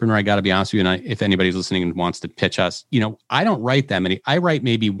Green Entrepreneur. I got to be honest with you. And if anybody's listening and wants to pitch us, I don't write that many. I write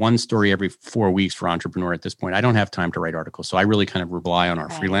maybe one story every 4 weeks for Entrepreneur at this point. I don't have time to write articles. So I really kind of rely on our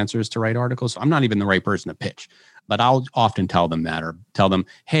freelancers to write articles. So I'm not even the right person to pitch, but I'll often tell them that or tell them,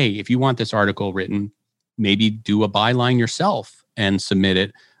 hey, if you want this article written, maybe do a byline yourself and submit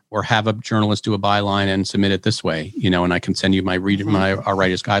it. Or have a journalist do a byline and submit it this way, and I can send you our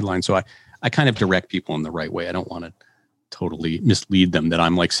writer's guideline. So I kind of direct people in the right way. I don't want to totally mislead them that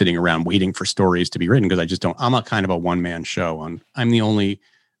I'm like sitting around waiting for stories to be written because I just don't. I'm a kind of a one-man show. I'm the only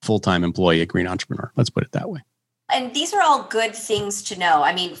full-time employee at Green Entrepreneur. Let's put it that way. And these are all good things to know.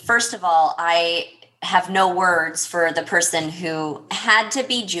 I mean, first of all, I have no words for the person who had to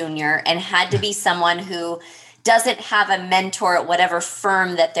be junior and had to be someone who doesn't have a mentor at whatever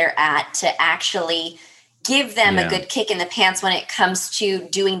firm that they're at to actually give them a good kick in the pants when it comes to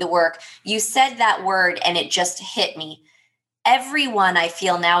doing the work. You said that word and it just hit me. Everyone, I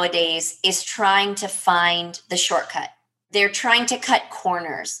feel nowadays, is trying to find the shortcut. They're trying to cut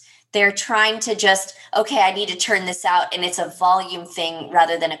corners. They're trying to just, okay, I need to turn this out. And it's a volume thing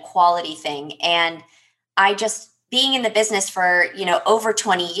rather than a quality thing. And I just, being in the business for, over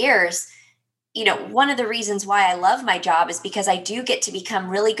 20 years, one of the reasons why I love my job is because I do get to become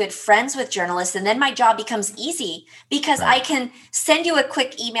really good friends with journalists. And then my job becomes easy because I can send you a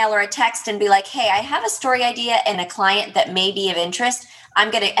quick email or a text and be like, hey, I have a story idea and a client that may be of interest.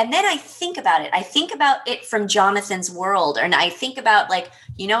 And then I think about it. I think about it from Jonathan's world. And I think about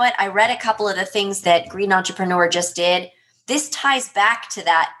you know what? I read a couple of the things that Green Entrepreneur just did. This ties back to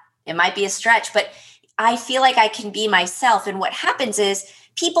that. It might be a stretch, but I feel like I can be myself. And what happens is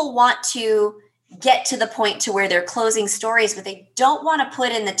people want to get to the point to where they're closing stories, but they don't want to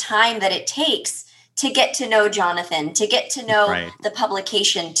put in the time that it takes to get to know Jonathan, to get to know the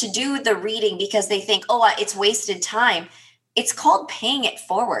publication, to do the reading because they think, it's wasted time. It's called paying it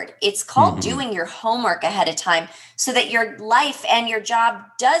forward. It's called doing your homework ahead of time so that your life and your job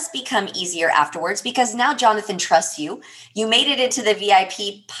does become easier afterwards because now Jonathan trusts you. You made it into the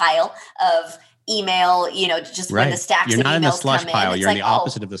VIP pile of email, just when the stacks You're of not emails in the slush come pile. in. You're in the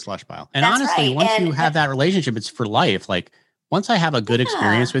opposite of the slush pile. And honestly, right. once you have that relationship, it's for life. Once I have a good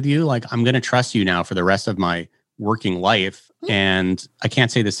experience with you, I'm going to trust you now for the rest of my working life. And I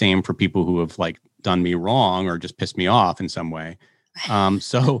can't say the same for people who have done me wrong or just pissed me off in some way.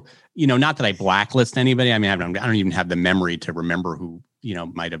 So, not that I blacklist anybody. I mean, I don't even have the memory to remember who,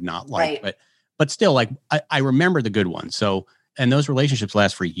 might have not liked, but still I remember the good ones. So, and those relationships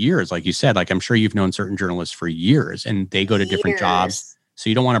last for years. Like you said, I'm sure you've known certain journalists for years and they go to different jobs. So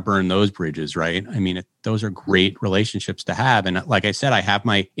you don't want to burn those bridges, right? I mean, those are great relationships to have. And like I said, I have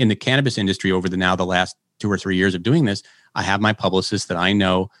in the cannabis industry over the last 2 or 3 years of doing this, I have my publicists that I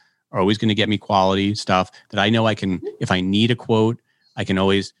know are always going to get me quality stuff that I know I can, if I need a quote, I can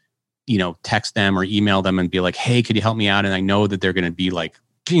always, text them or email them and be like, hey, could you help me out? And I know that they're going to be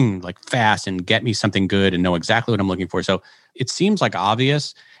fast and get me something good and know exactly what I'm looking for. So it seems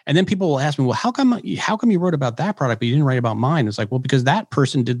obvious. And then people will ask me, well, how come you wrote about that product, but you didn't write about mine? It's well, because that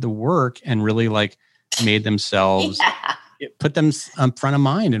person did the work and really made themselves, put them front of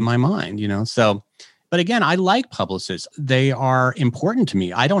mind in my mind, So, but again, I like publicists. They are important to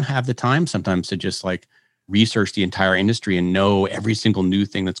me. I don't have the time sometimes to just research the entire industry and know every single new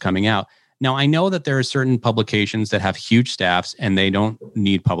thing that's coming out. Now, I know that there are certain publications that have huge staffs and they don't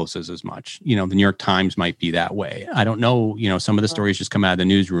need publicists as much. The New York Times might be that way. I don't know, some of the stories just come out of the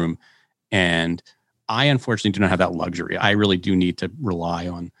newsroom. And I unfortunately do not have that luxury. I really do need to rely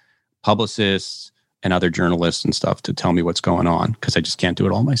on publicists and other journalists and stuff to tell me what's going on because I just can't do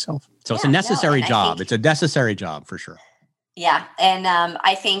it all myself. So it's a necessary job. It's a necessary job for sure. Yeah. And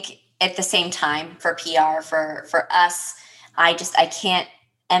I think at the same time for PR, for us, I can't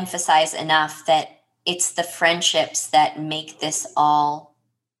emphasize enough that it's the friendships that make this all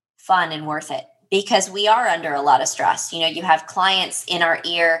fun and worth it because we are under a lot of stress. You have clients in our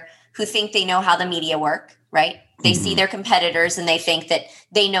ear who think they know how the media work, right? They see their competitors and they think that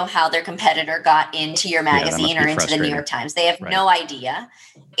they know how their competitor got into your magazine or into the New York Times. They have no idea.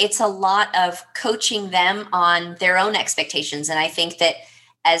 It's a lot of coaching them on their own expectations. And I think that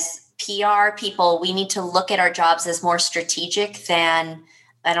as PR people, we need to look at our jobs as more strategic than,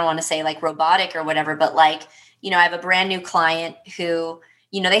 I don't want to say robotic or whatever, but I have a brand new client who,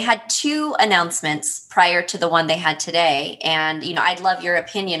 they had 2 announcements prior to the one they had today. And, I'd love your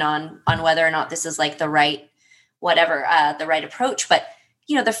opinion on whether or not this is the right, the right approach. But,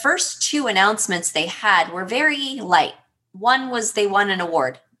 the first 2 announcements they had were very light. One was they won an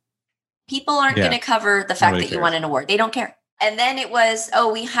award. People aren't going to cover the fact that you won an award. They don't care. And then it was,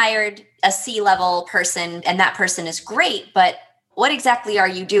 we hired a C-level person and that person is great, but what exactly are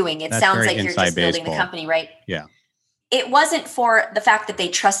you doing? It sounds like you're just building the company, right? Yeah. It wasn't for the fact that they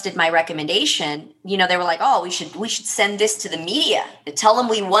trusted my recommendation. They were like, we should send this to the media to tell them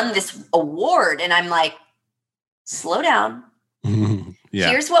we won this award. And I'm like, slow down.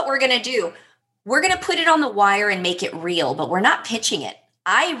 Here's what we're going to do. We're going to put it on the wire and make it real, but we're not pitching it.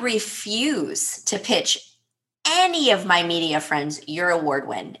 I refuse to pitch any of my media friends your award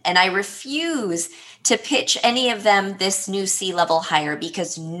win. And I refuse to pitch any of them this new C-level hire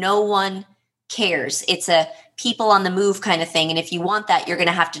because no one cares. It's a people on the move kind of thing. And if you want that, you're going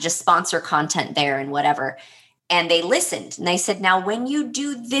to have to just sponsor content there and whatever. And they listened and they said, now when you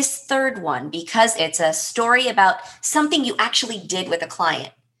do this third one, because it's a story about something you actually did with a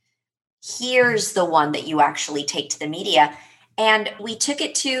client, here's the one that you actually take to the media. And we took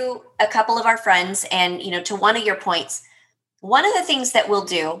it to a couple of our friends. And, to one of your points, one of the things that we'll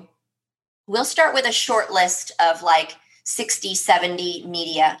do, we'll start with a short list of like 60, 70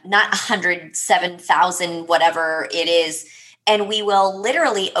 media, not 107,000, whatever it is. And we will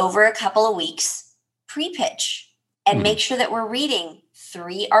literally, over a couple of weeks, pre-pitch and make sure that we're reading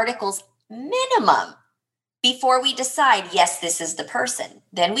 3 articles minimum before we decide, yes, this is the person.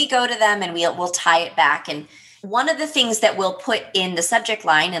 Then we go to them and we'll tie it back. And one of the things that we'll put in the subject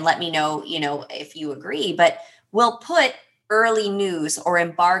line, and let me know, if you agree, but we'll put early news or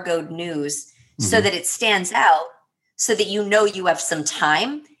embargoed news so that it stands out, so that you have some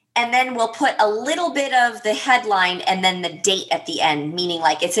time. And then we'll put a little bit of the headline and then the date at the end, meaning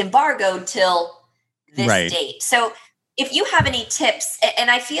like it's embargoed till this date. So if you have any tips,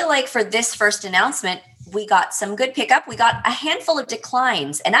 and I feel like for this first announcement, we got some good pickup. We got a handful of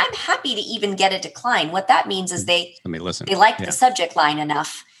declines, and I'm happy to even get a decline. What that means is they liked the subject line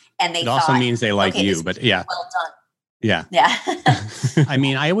enough, and they also means they like you, but yeah. Well done. Yeah. Yeah. I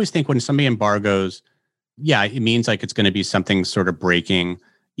mean, I always think when somebody embargoes, it means like it's going to be something sort of breaking.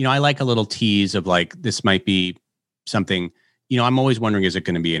 I like a little tease of like, this might be something, I'm always wondering, is it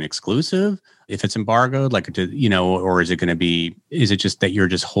going to be an exclusive if it's embargoed? Like, or is it just that you're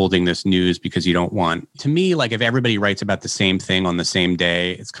just holding this news because you don't want, to me, like if everybody writes about the same thing on the same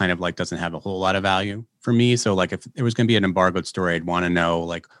day, it's kind of like doesn't have a whole lot of value for me. So like if there was going to be an embargoed story, I'd want to know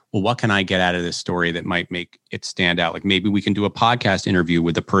like, well, what can I get out of this story that might make it stand out? Like maybe we can do a podcast interview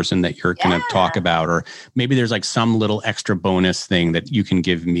with the person that you're going to talk about, or maybe there's like some little extra bonus thing that you can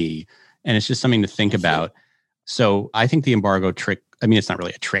give me. And it's just something to think about. So I think the embargo trick, I mean, it's not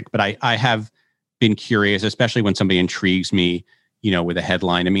really a trick, but I have been curious, especially when somebody intrigues me, with a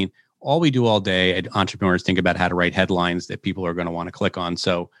headline. I mean, all we do all day at Entrepreneurs think about how to write headlines that people are going to want to click on.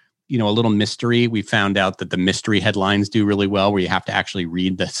 So, a little mystery. We found out that the mystery headlines do really well, where you have to actually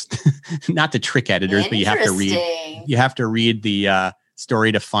read this, not the trick editors, but you have to read the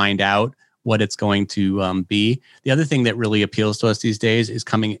story to find out what it's going to be. The other thing that really appeals to us these days is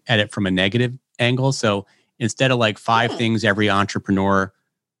coming at it from a negative angle. So instead of like 5 things every entrepreneur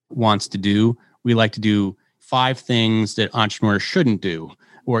wants to do, we like to do 5 things that entrepreneurs shouldn't do,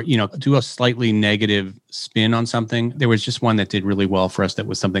 or, do a slightly negative spin on something. There was just one that did really well for us that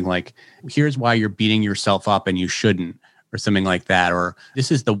was something like, here's why you're beating yourself up and you shouldn't, or something like that. Or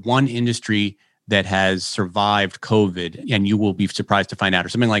this is the one industry that has survived COVID and you will be surprised to find out, or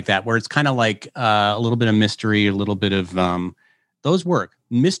something like that, where it's kind of like a little bit of mystery, a little bit of those work.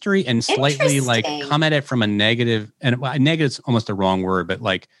 Mystery and slightly like come at it from a negative, and negative is almost the wrong word, but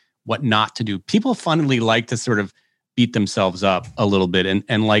like what not to do. People funnily like to sort of beat themselves up a little bit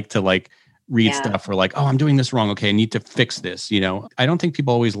and like to like read stuff or like, oh, I'm doing this wrong. Okay, I need to fix this. I don't think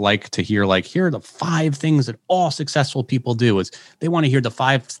people always like to hear like, here are the 5 things that all successful people do. Is they want to hear the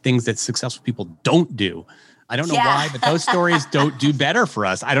 5 things that successful people don't do. I don't know why, but those stories don't do better for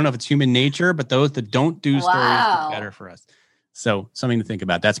us. I don't know if it's human nature, but those that don't do stories do better for us. So something to think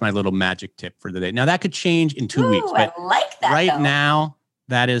about. That's my little magic tip for the day. Now that could change in 2 weeks, but I like that, right now,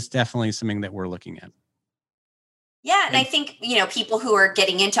 that is definitely something that we're looking at. Yeah. And I think, people who are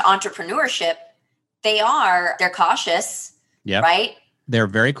getting into entrepreneurship, they're cautious, right? They're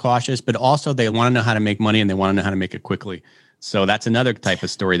very cautious, but also they want to know how to make money and they want to know how to make it quickly. So that's another type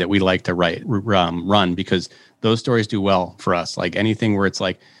of story that we like to run, because those stories do well for us. Like anything where it's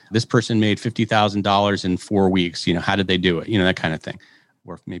like, this person made $50,000 in 4 weeks, how did they do it? That kind of thing.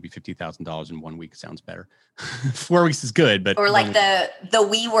 Or maybe $50,000 in 1 week sounds better. 4 weeks is good, but or like the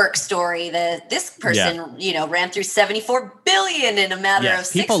WeWork story. This person, ran through 74 billion in a matter of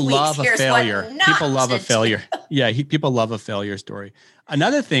 6 weeks. People love a failure. People love a failure. People love a failure story.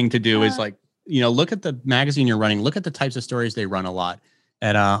 Another thing to do is like, look at the magazine you're running. Look at the types of stories they run a lot.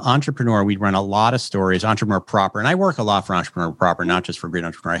 At Entrepreneur, we run a lot of stories, Entrepreneur Proper, and I work a lot for Entrepreneur Proper, not just for Great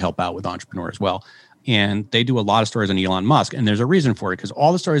Entrepreneur. I help out with Entrepreneur as well. And they do a lot of stories on Elon Musk. And there's a reason for it, because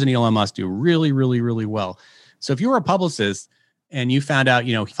all the stories on Elon Musk do really, really, really well. So if you were a publicist and you found out,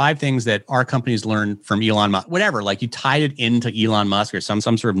 5 things that our companies learned from Elon Musk, whatever, like you tied it into Elon Musk or some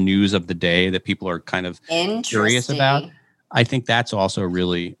sort of news of the day that people are kind of curious about, I think that's also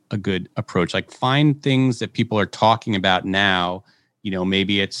really a good approach. Like find things that people are talking about now.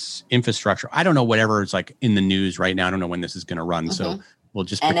 Maybe it's infrastructure. I don't know, whatever is like in the news right now. I don't know when this is going to run. So we'll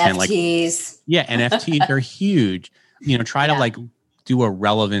just pretend NFTs. NFTs are huge. Try to like do a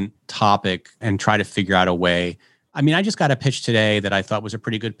relevant topic and try to figure out a way. I mean, I just got a pitch today that I thought was a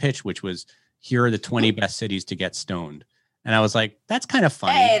pretty good pitch, which was, here are the 20 best cities to get stoned. And I was like, that's kind of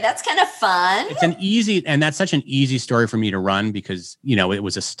funny. Hey, that's kind of fun. That's such an easy story for me to run because, it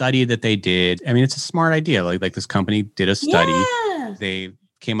was a study that they did. I mean, it's a smart idea. Like this company did a study. Yeah. They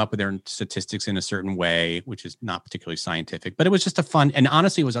came up with their statistics in a certain way, which is not particularly scientific, but it was just a fun, and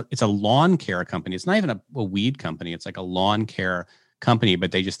honestly, it's a lawn care company. It's not even a weed company. It's like a lawn care company,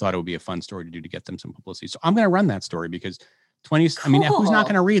 but they just thought it would be a fun story to do to get them some publicity. So I'm going to run that story because who's not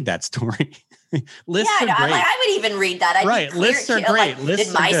going to read that story? Lists are great. I would even read that. Lists are great.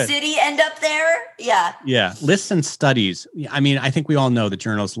 Did my city end up there? Yeah. Yeah. Lists and studies. I mean, I think we all know that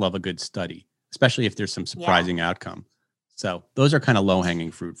journalists love a good study, especially if there's some surprising outcome. So those are kind of low-hanging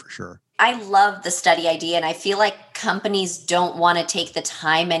fruit for sure. I love the study idea, and I feel like companies don't want to take the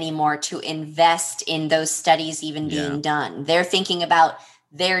time anymore to invest in those studies even being done. They're thinking about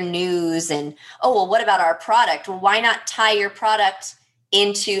their news and, what about our product? Well, why not tie your product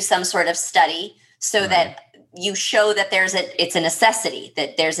into some sort of study so that you show that it's a necessity,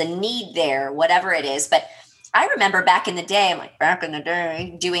 that there's a need there, whatever it is. But I remember back in the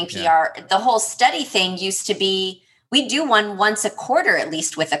day doing PR, the whole study thing used to be, we do one once a quarter, at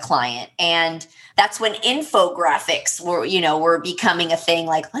least with a client. And that's when infographics were becoming a thing.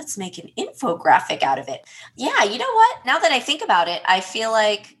 Like, let's make an infographic out of it. Yeah. You know what? Now that I think about it, I feel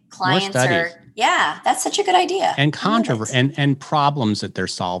like clients that's such a good idea. And controversy and problems that they're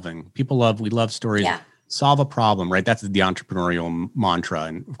solving. We love stories. Yeah. Solve a problem, right? That's the entrepreneurial mantra.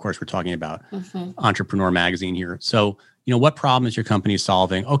 And of course, we're talking about Entrepreneur Magazine here. So, what problem is your company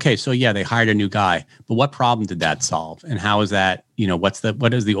solving? Okay, so they hired a new guy, but what problem did that solve? And how is that,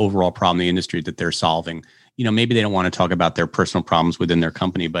 what is the overall problem in the industry that they're solving? Maybe they don't want to talk about their personal problems within their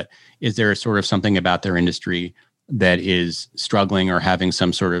company, but is there sort of something about their industry that is struggling or having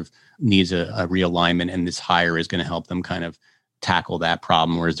some sort of needs a realignment, and this hire is going to help them kind of tackle that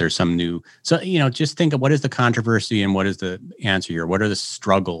problem? Or is there some new, just think of what is the controversy and what is the answer here? What are the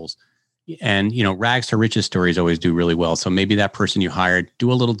struggles? And, rags to riches stories always do really well. So maybe that person you hired,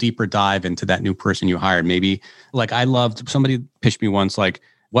 do a little deeper dive into that new person you hired. Maybe somebody pitched me once, like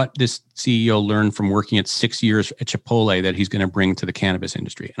what this CEO learned from working at 6 years at Chipotle that he's going to bring to the cannabis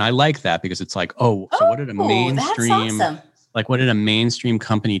industry. And I like that because it's like, so what did a mainstream, that's awesome. What did a mainstream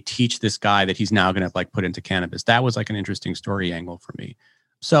company teach this guy that he's now going to put into cannabis? That was like an interesting story angle for me.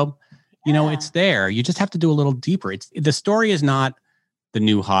 So, it's there. You just have to do a little deeper. The story is not the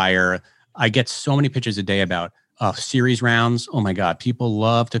new hire. I get so many pitches a day about series rounds. Oh my God. People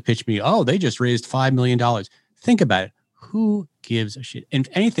love to pitch me. Oh, they just raised $5 million. Think about it. Who gives a shit? And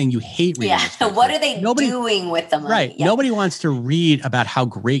if anything, you hate reading. Yeah. What are they doing with the money? Right. Yeah. Nobody wants to read about how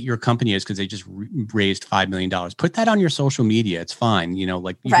great your company is because they just raised $5 million. Put that on your social media. It's fine. You can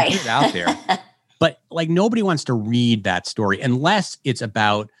put it out there. But nobody wants to read that story unless it's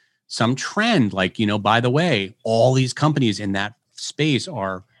about some trend. By the way, all these companies in that space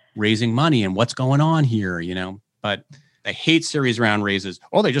are raising money and what's going on here, but I hate series round raises.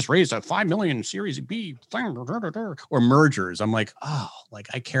 Oh, they just raised a 5 million Series B thing, or mergers. I'm like,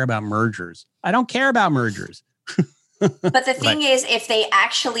 I care about mergers. I don't care about mergers. But the thing is, if they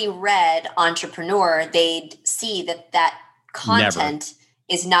actually read Entrepreneur, they'd see that content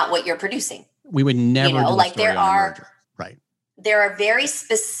is not what you're producing. We would never do a story on a merger. Right. There are very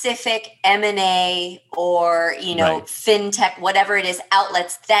specific M&A or, fintech, whatever it is,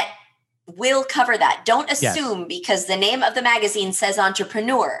 outlets that will cover that. Don't assume because the name of the magazine says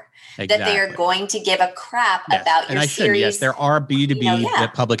Entrepreneur that they are going to give a crap about your series. Yes, there are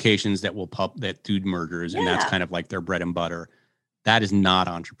B2B publications that that do mergers, and that's kind of like their bread and butter. That is not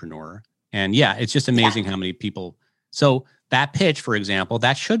Entrepreneur. And it's just amazing how many people. So that pitch, for example,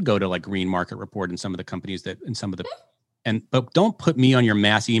 that should go to Green Market Report and some of the companies but don't put me on your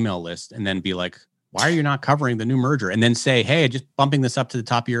mass email list and then be like, why are you not covering the new merger? And then say, hey, just bumping this up to the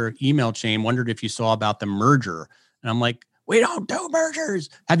top of your email chain, wondered if you saw about the merger. And I'm like, we don't do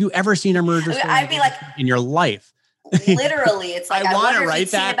mergers. Have you ever seen a merger I'd be like, in your life? Literally, it's like, I want to write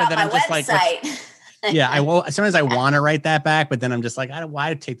that, but then I'm just like, sometimes I want to write that back, but then I'm just like,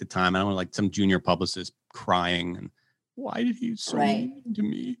 why take the time? I don't want some junior publicist crying. And why did he so mean to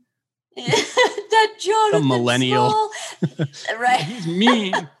me? That Jonathan, the millennial, right? He's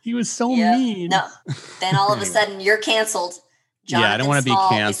mean. He was so mean. No, then all of a sudden you're canceled. Jonathan I don't want to be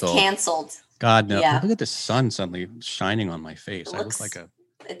canceled. Canceled. God no! Yeah. Look at the sun suddenly shining on my face. I look like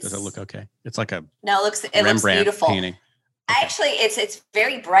does it look okay? It's like a it looks beautiful. Painting. Okay. Actually, it's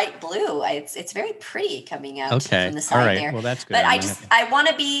very bright blue. It's very pretty coming out from the side there. Well, that's good. But I want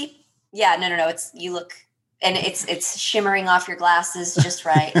to be. Yeah, no. You look. And it's shimmering off your glasses just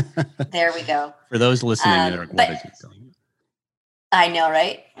right. There we go. For those listening, they're like, what is it doing? I know,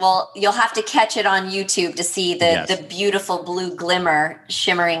 right? Well, you'll have to catch it on YouTube to see the beautiful blue glimmer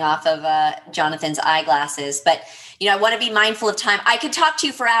shimmering off of Jonathan's eyeglasses. But, I want to be mindful of time. I could talk to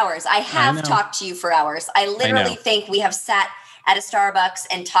you for hours. I have talked to you for hours. I literally think we have sat at a Starbucks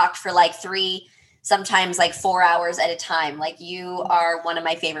and talked for like 3, sometimes like 4 hours at a time. Like, you are one of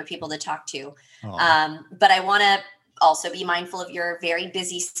my favorite people to talk to. But I want to also be mindful of your very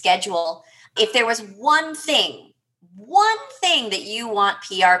busy schedule. If there was one thing that you want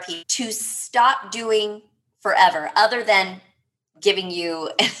PRP to stop doing forever, other than giving you,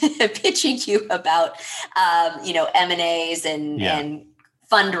 pitching you about, M&As and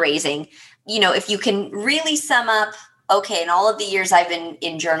fundraising, if you can really sum up, okay, in all of the years I've been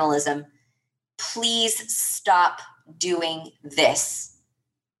in journalism, please stop doing this.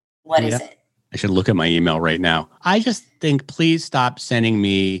 What is it? I should look at my email right now. I just think, please stop sending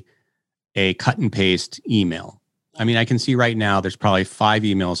me a cut and paste email. I mean, I can see right now there's probably 5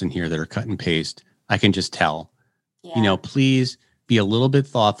 emails in here that are cut and paste. I can just tell. Yeah. Please be a little bit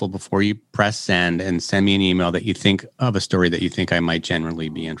thoughtful before you press send and send me an email that you think of a story that you think I might generally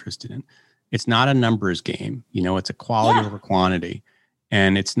be interested in. It's not a numbers game. It's a quality over quantity.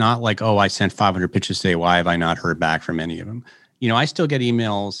 And it's not like, I sent 500 pitches today. Why have I not heard back from any of them? I still get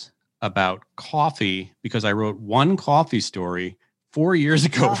emails about coffee because I wrote one coffee story 4 years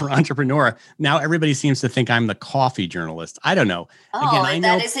ago for Entrepreneur. Now everybody seems to think I'm the coffee journalist. I don't know. Again, I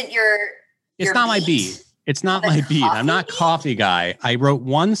know that isn't your it's not beat. My beat. It's not my beat. I'm not coffee guy. I wrote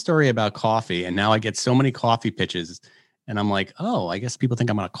one story about coffee and now I get so many coffee pitches and I'm like, I guess people think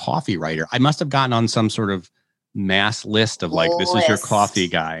I'm a coffee writer. I must have gotten on some sort of mass list of like, this is your coffee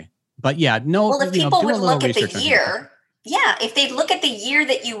guy. But Well, if people would look at the year, if they look at the year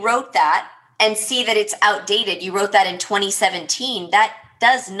that you wrote that, and see that it's outdated. You wrote that in 2017. That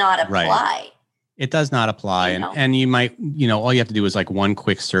does not apply. Right. It does not apply. And you might, all you have to do is like one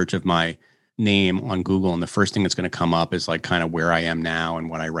quick search of my name on Google. And the first thing that's going to come up is like kind of where I am now and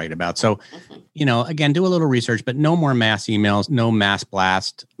what I write about. So, again, do a little research, but no more mass emails, no mass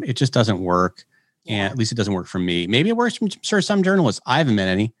blast. It just doesn't work. Yeah. And at least it doesn't work for me. Maybe it works for some journalists. I haven't met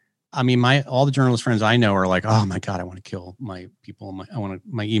any. I mean, all the journalist friends I know are like, oh my God, I want to kill my people.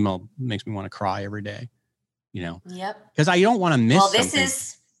 My email makes me want to cry every day, Yep. Because I don't want to miss something.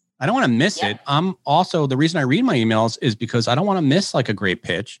 I don't want to miss it. I'm also, the reason I read my emails is because I don't want to miss like a great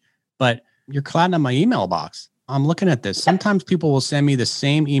pitch, but you're clouding up my email box. I'm looking at this. Sometimes people will send me the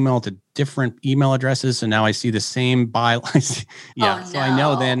same email to different email addresses. So now I see the same byline. So I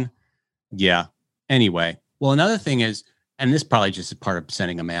know then. Yeah. Anyway. Well, another thing is, and this probably just is part of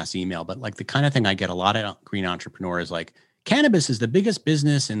sending a mass email, but like the kind of thing I get a lot of Green Entrepreneur is like, cannabis is the biggest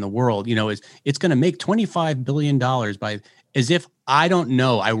business in the world, it's going to make $25 billion as if I don't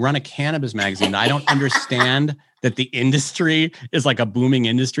know. I run a cannabis magazine. I don't understand that the industry is like a booming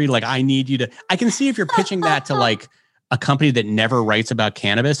industry. Like I can see if you're pitching that to like a company that never writes about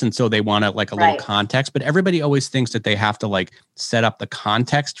cannabis. And so they want to like a little context, but everybody always thinks that they have to like set up the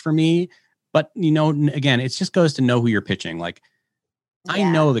context for me. But, again, it just goes to know who you're pitching. Like, I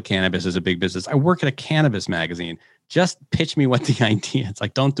know the cannabis is a big business. I work at a cannabis magazine. Just pitch me what the idea is.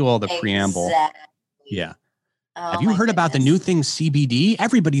 Like, don't do all the preamble. Yeah. Oh, have you heard about the new thing, CBD?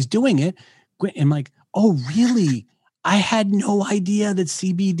 Everybody's doing it. And I'm like, oh, really? I had no idea that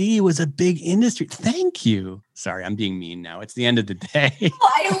CBD was a big industry. Thank you. Sorry, I'm being mean now. It's the end of the day.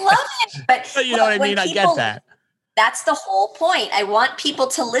 I love it. But you know what I mean? I get that. That's the whole point. I want people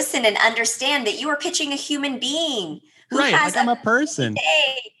to listen and understand that you are pitching a human being who has I'm a person.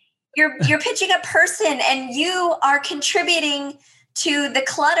 You're pitching a person and you are contributing to the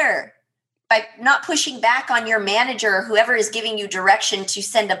clutter by not pushing back on your manager or whoever is giving you direction to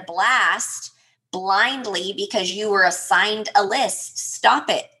send a blast blindly because you were assigned a list. Stop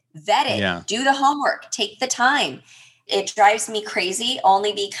it. Vet it. Do the homework. Take the time. It drives me crazy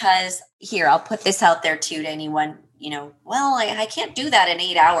only because I'll put this out there too to anyone, I can't do that in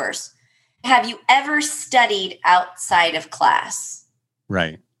 8 hours. Have you ever studied outside of class?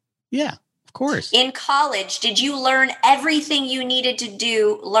 Right. Yeah, of course. In college, did you learn everything you needed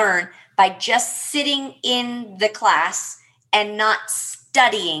to learn by just sitting in the class and not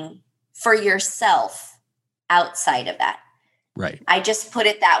studying for yourself outside of that? Right. I just put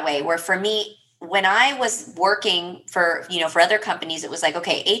it that way, where for me, when I was working for other companies, it was like,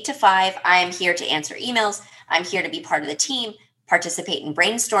 okay, 8 to 5, I'm here to answer emails. I'm here to be part of the team, participate in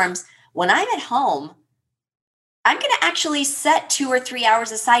brainstorms. When I'm at home, I'm going to actually set 2 or 3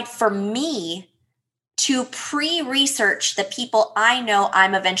 hours aside for me to pre-research the people I know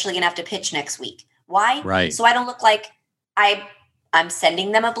I'm eventually going to have to pitch next week. Why? Right. So I don't look like I I'm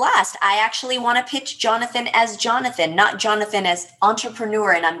sending them a blast. I actually want to pitch Jonathan as Jonathan, not Jonathan as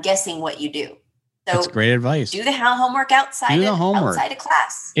entrepreneur, and I'm guessing what you do. So that's great advice. Do the homework outside of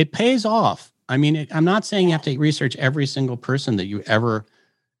class. It pays off. I mean, I'm not saying you have to research every single person that you ever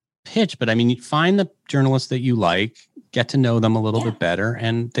pitch, but I mean, find the journalists that you like, get to know them a little bit better,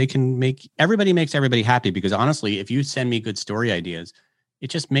 and they can everybody makes everybody happy. Because honestly, if you send me good story ideas, it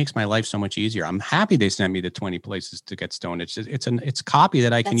just makes my life so much easier. I'm happy they sent me the 20 places to get stoned. It's just, it's copy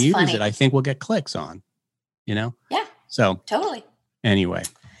that I can use that I think will get clicks on, you know? Yeah. So totally. Anyway,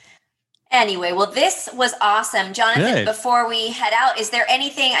 well, this was awesome. Jonathan, good. Before we head out, is there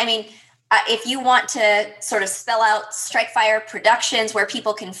anything, I mean, if you want to sort of spell out Strikefire Productions, where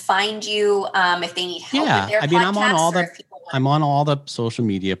people can find you, if they need help with their podcast, I'm on all the social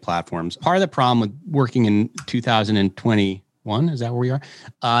media platforms. Part of the problem with working in 2021, is that where we are?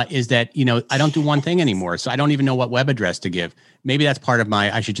 Is that, you know, I don't do one thing anymore. So I don't even know what web address to give. Maybe that's part of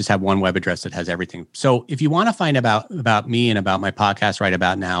I should just have one web address that has everything. So if you want to find about me and about my podcast, Right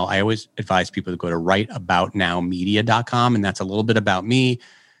About Now, I always advise people to go to writeaboutnowmedia.com. And that's a little bit about me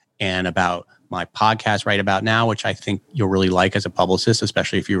and about my podcast, Right About Now, which I think you'll really like as a publicist,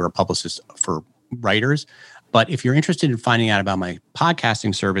 especially if you're a publicist for writers. But if you're interested in finding out about my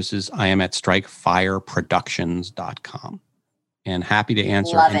podcasting services, I am at strikefireproductions.com. And happy to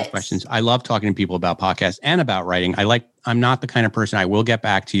answer any questions. I love talking to people about podcasts and about writing. I'm not the kind of person, I will get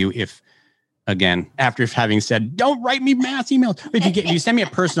back to you if, again, after having said, don't write me mass emails. If you send me a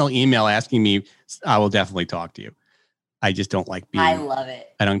personal email asking me, I will definitely talk to you. I just don't like being. I love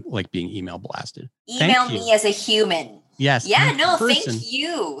it. I don't like being email blasted. Email me as a human. Yes. Yeah. No. Thank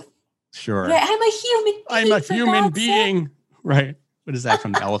you. Sure. Yeah, I'm a human being. I'm a human being. Right. What is that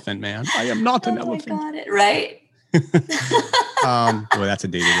from the Elephant Man? I am not an elephant. Got it right. Boy, that's a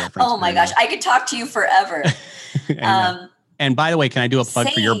dated reference. Oh my gosh, I could talk to you forever. And by the way, can I do a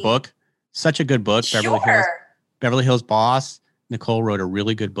plug for your book? Such a good book, Beverly Hills Boss. Nicole wrote a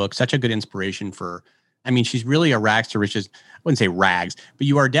really good book. Such a good inspiration for. I mean, she's really a rags to riches. I wouldn't say rags, but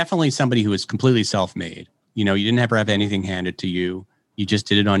you are definitely somebody who is completely self-made. You know, you didn't ever have anything handed to you. You just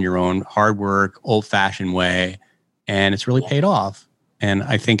did it on your own, hard work, old-fashioned way, and it's really paid off. And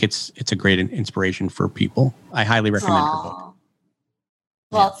I think it's a great inspiration for people. I highly recommend her book.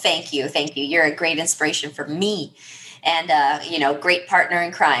 Well, thank you. You're a great inspiration for me, and great partner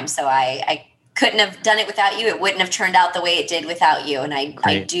in crime. So I couldn't have done it without you. It wouldn't have turned out the way it did without you. And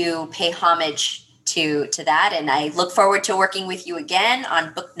I do pay homage to that, and I look forward to working with you again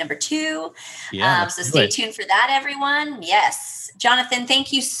on book number 2. So stay tuned for that, everyone. Yes. Jonathan,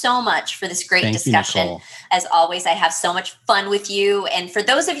 thank you so much for this great discussion. As always, I have so much fun with you. And for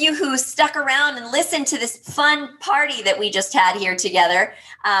those of you who stuck around and listened to this fun party that we just had here together,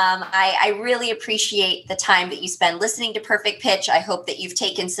 I really appreciate the time that you spend listening to Perfect Pitch. I hope that you've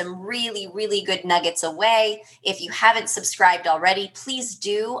taken some really, really good nuggets away. If you haven't subscribed already, please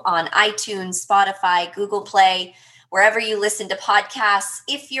do on iTunes, Spotify, Google Play, wherever you listen to podcasts.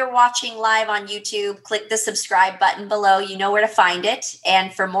 If you're watching live on YouTube, click the subscribe button below. You know where to find it.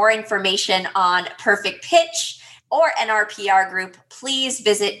 And for more information on Perfect Pitch or NRPR Group, please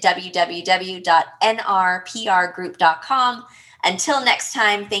visit www.nrprgroup.com. Until next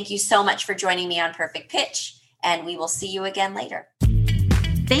time, thank you so much for joining me on Perfect Pitch, and we will see you again later.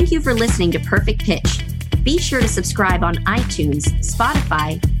 Thank you for listening to Perfect Pitch. Be sure to subscribe on iTunes,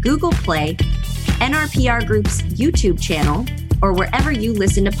 Spotify, Google Play, NRPR Group's YouTube channel, or wherever you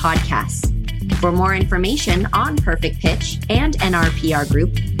listen to podcasts. For more information on Perfect Pitch and NRPR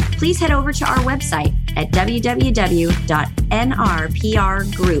Group, please head over to our website at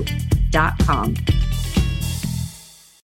www.nrprgroup.com.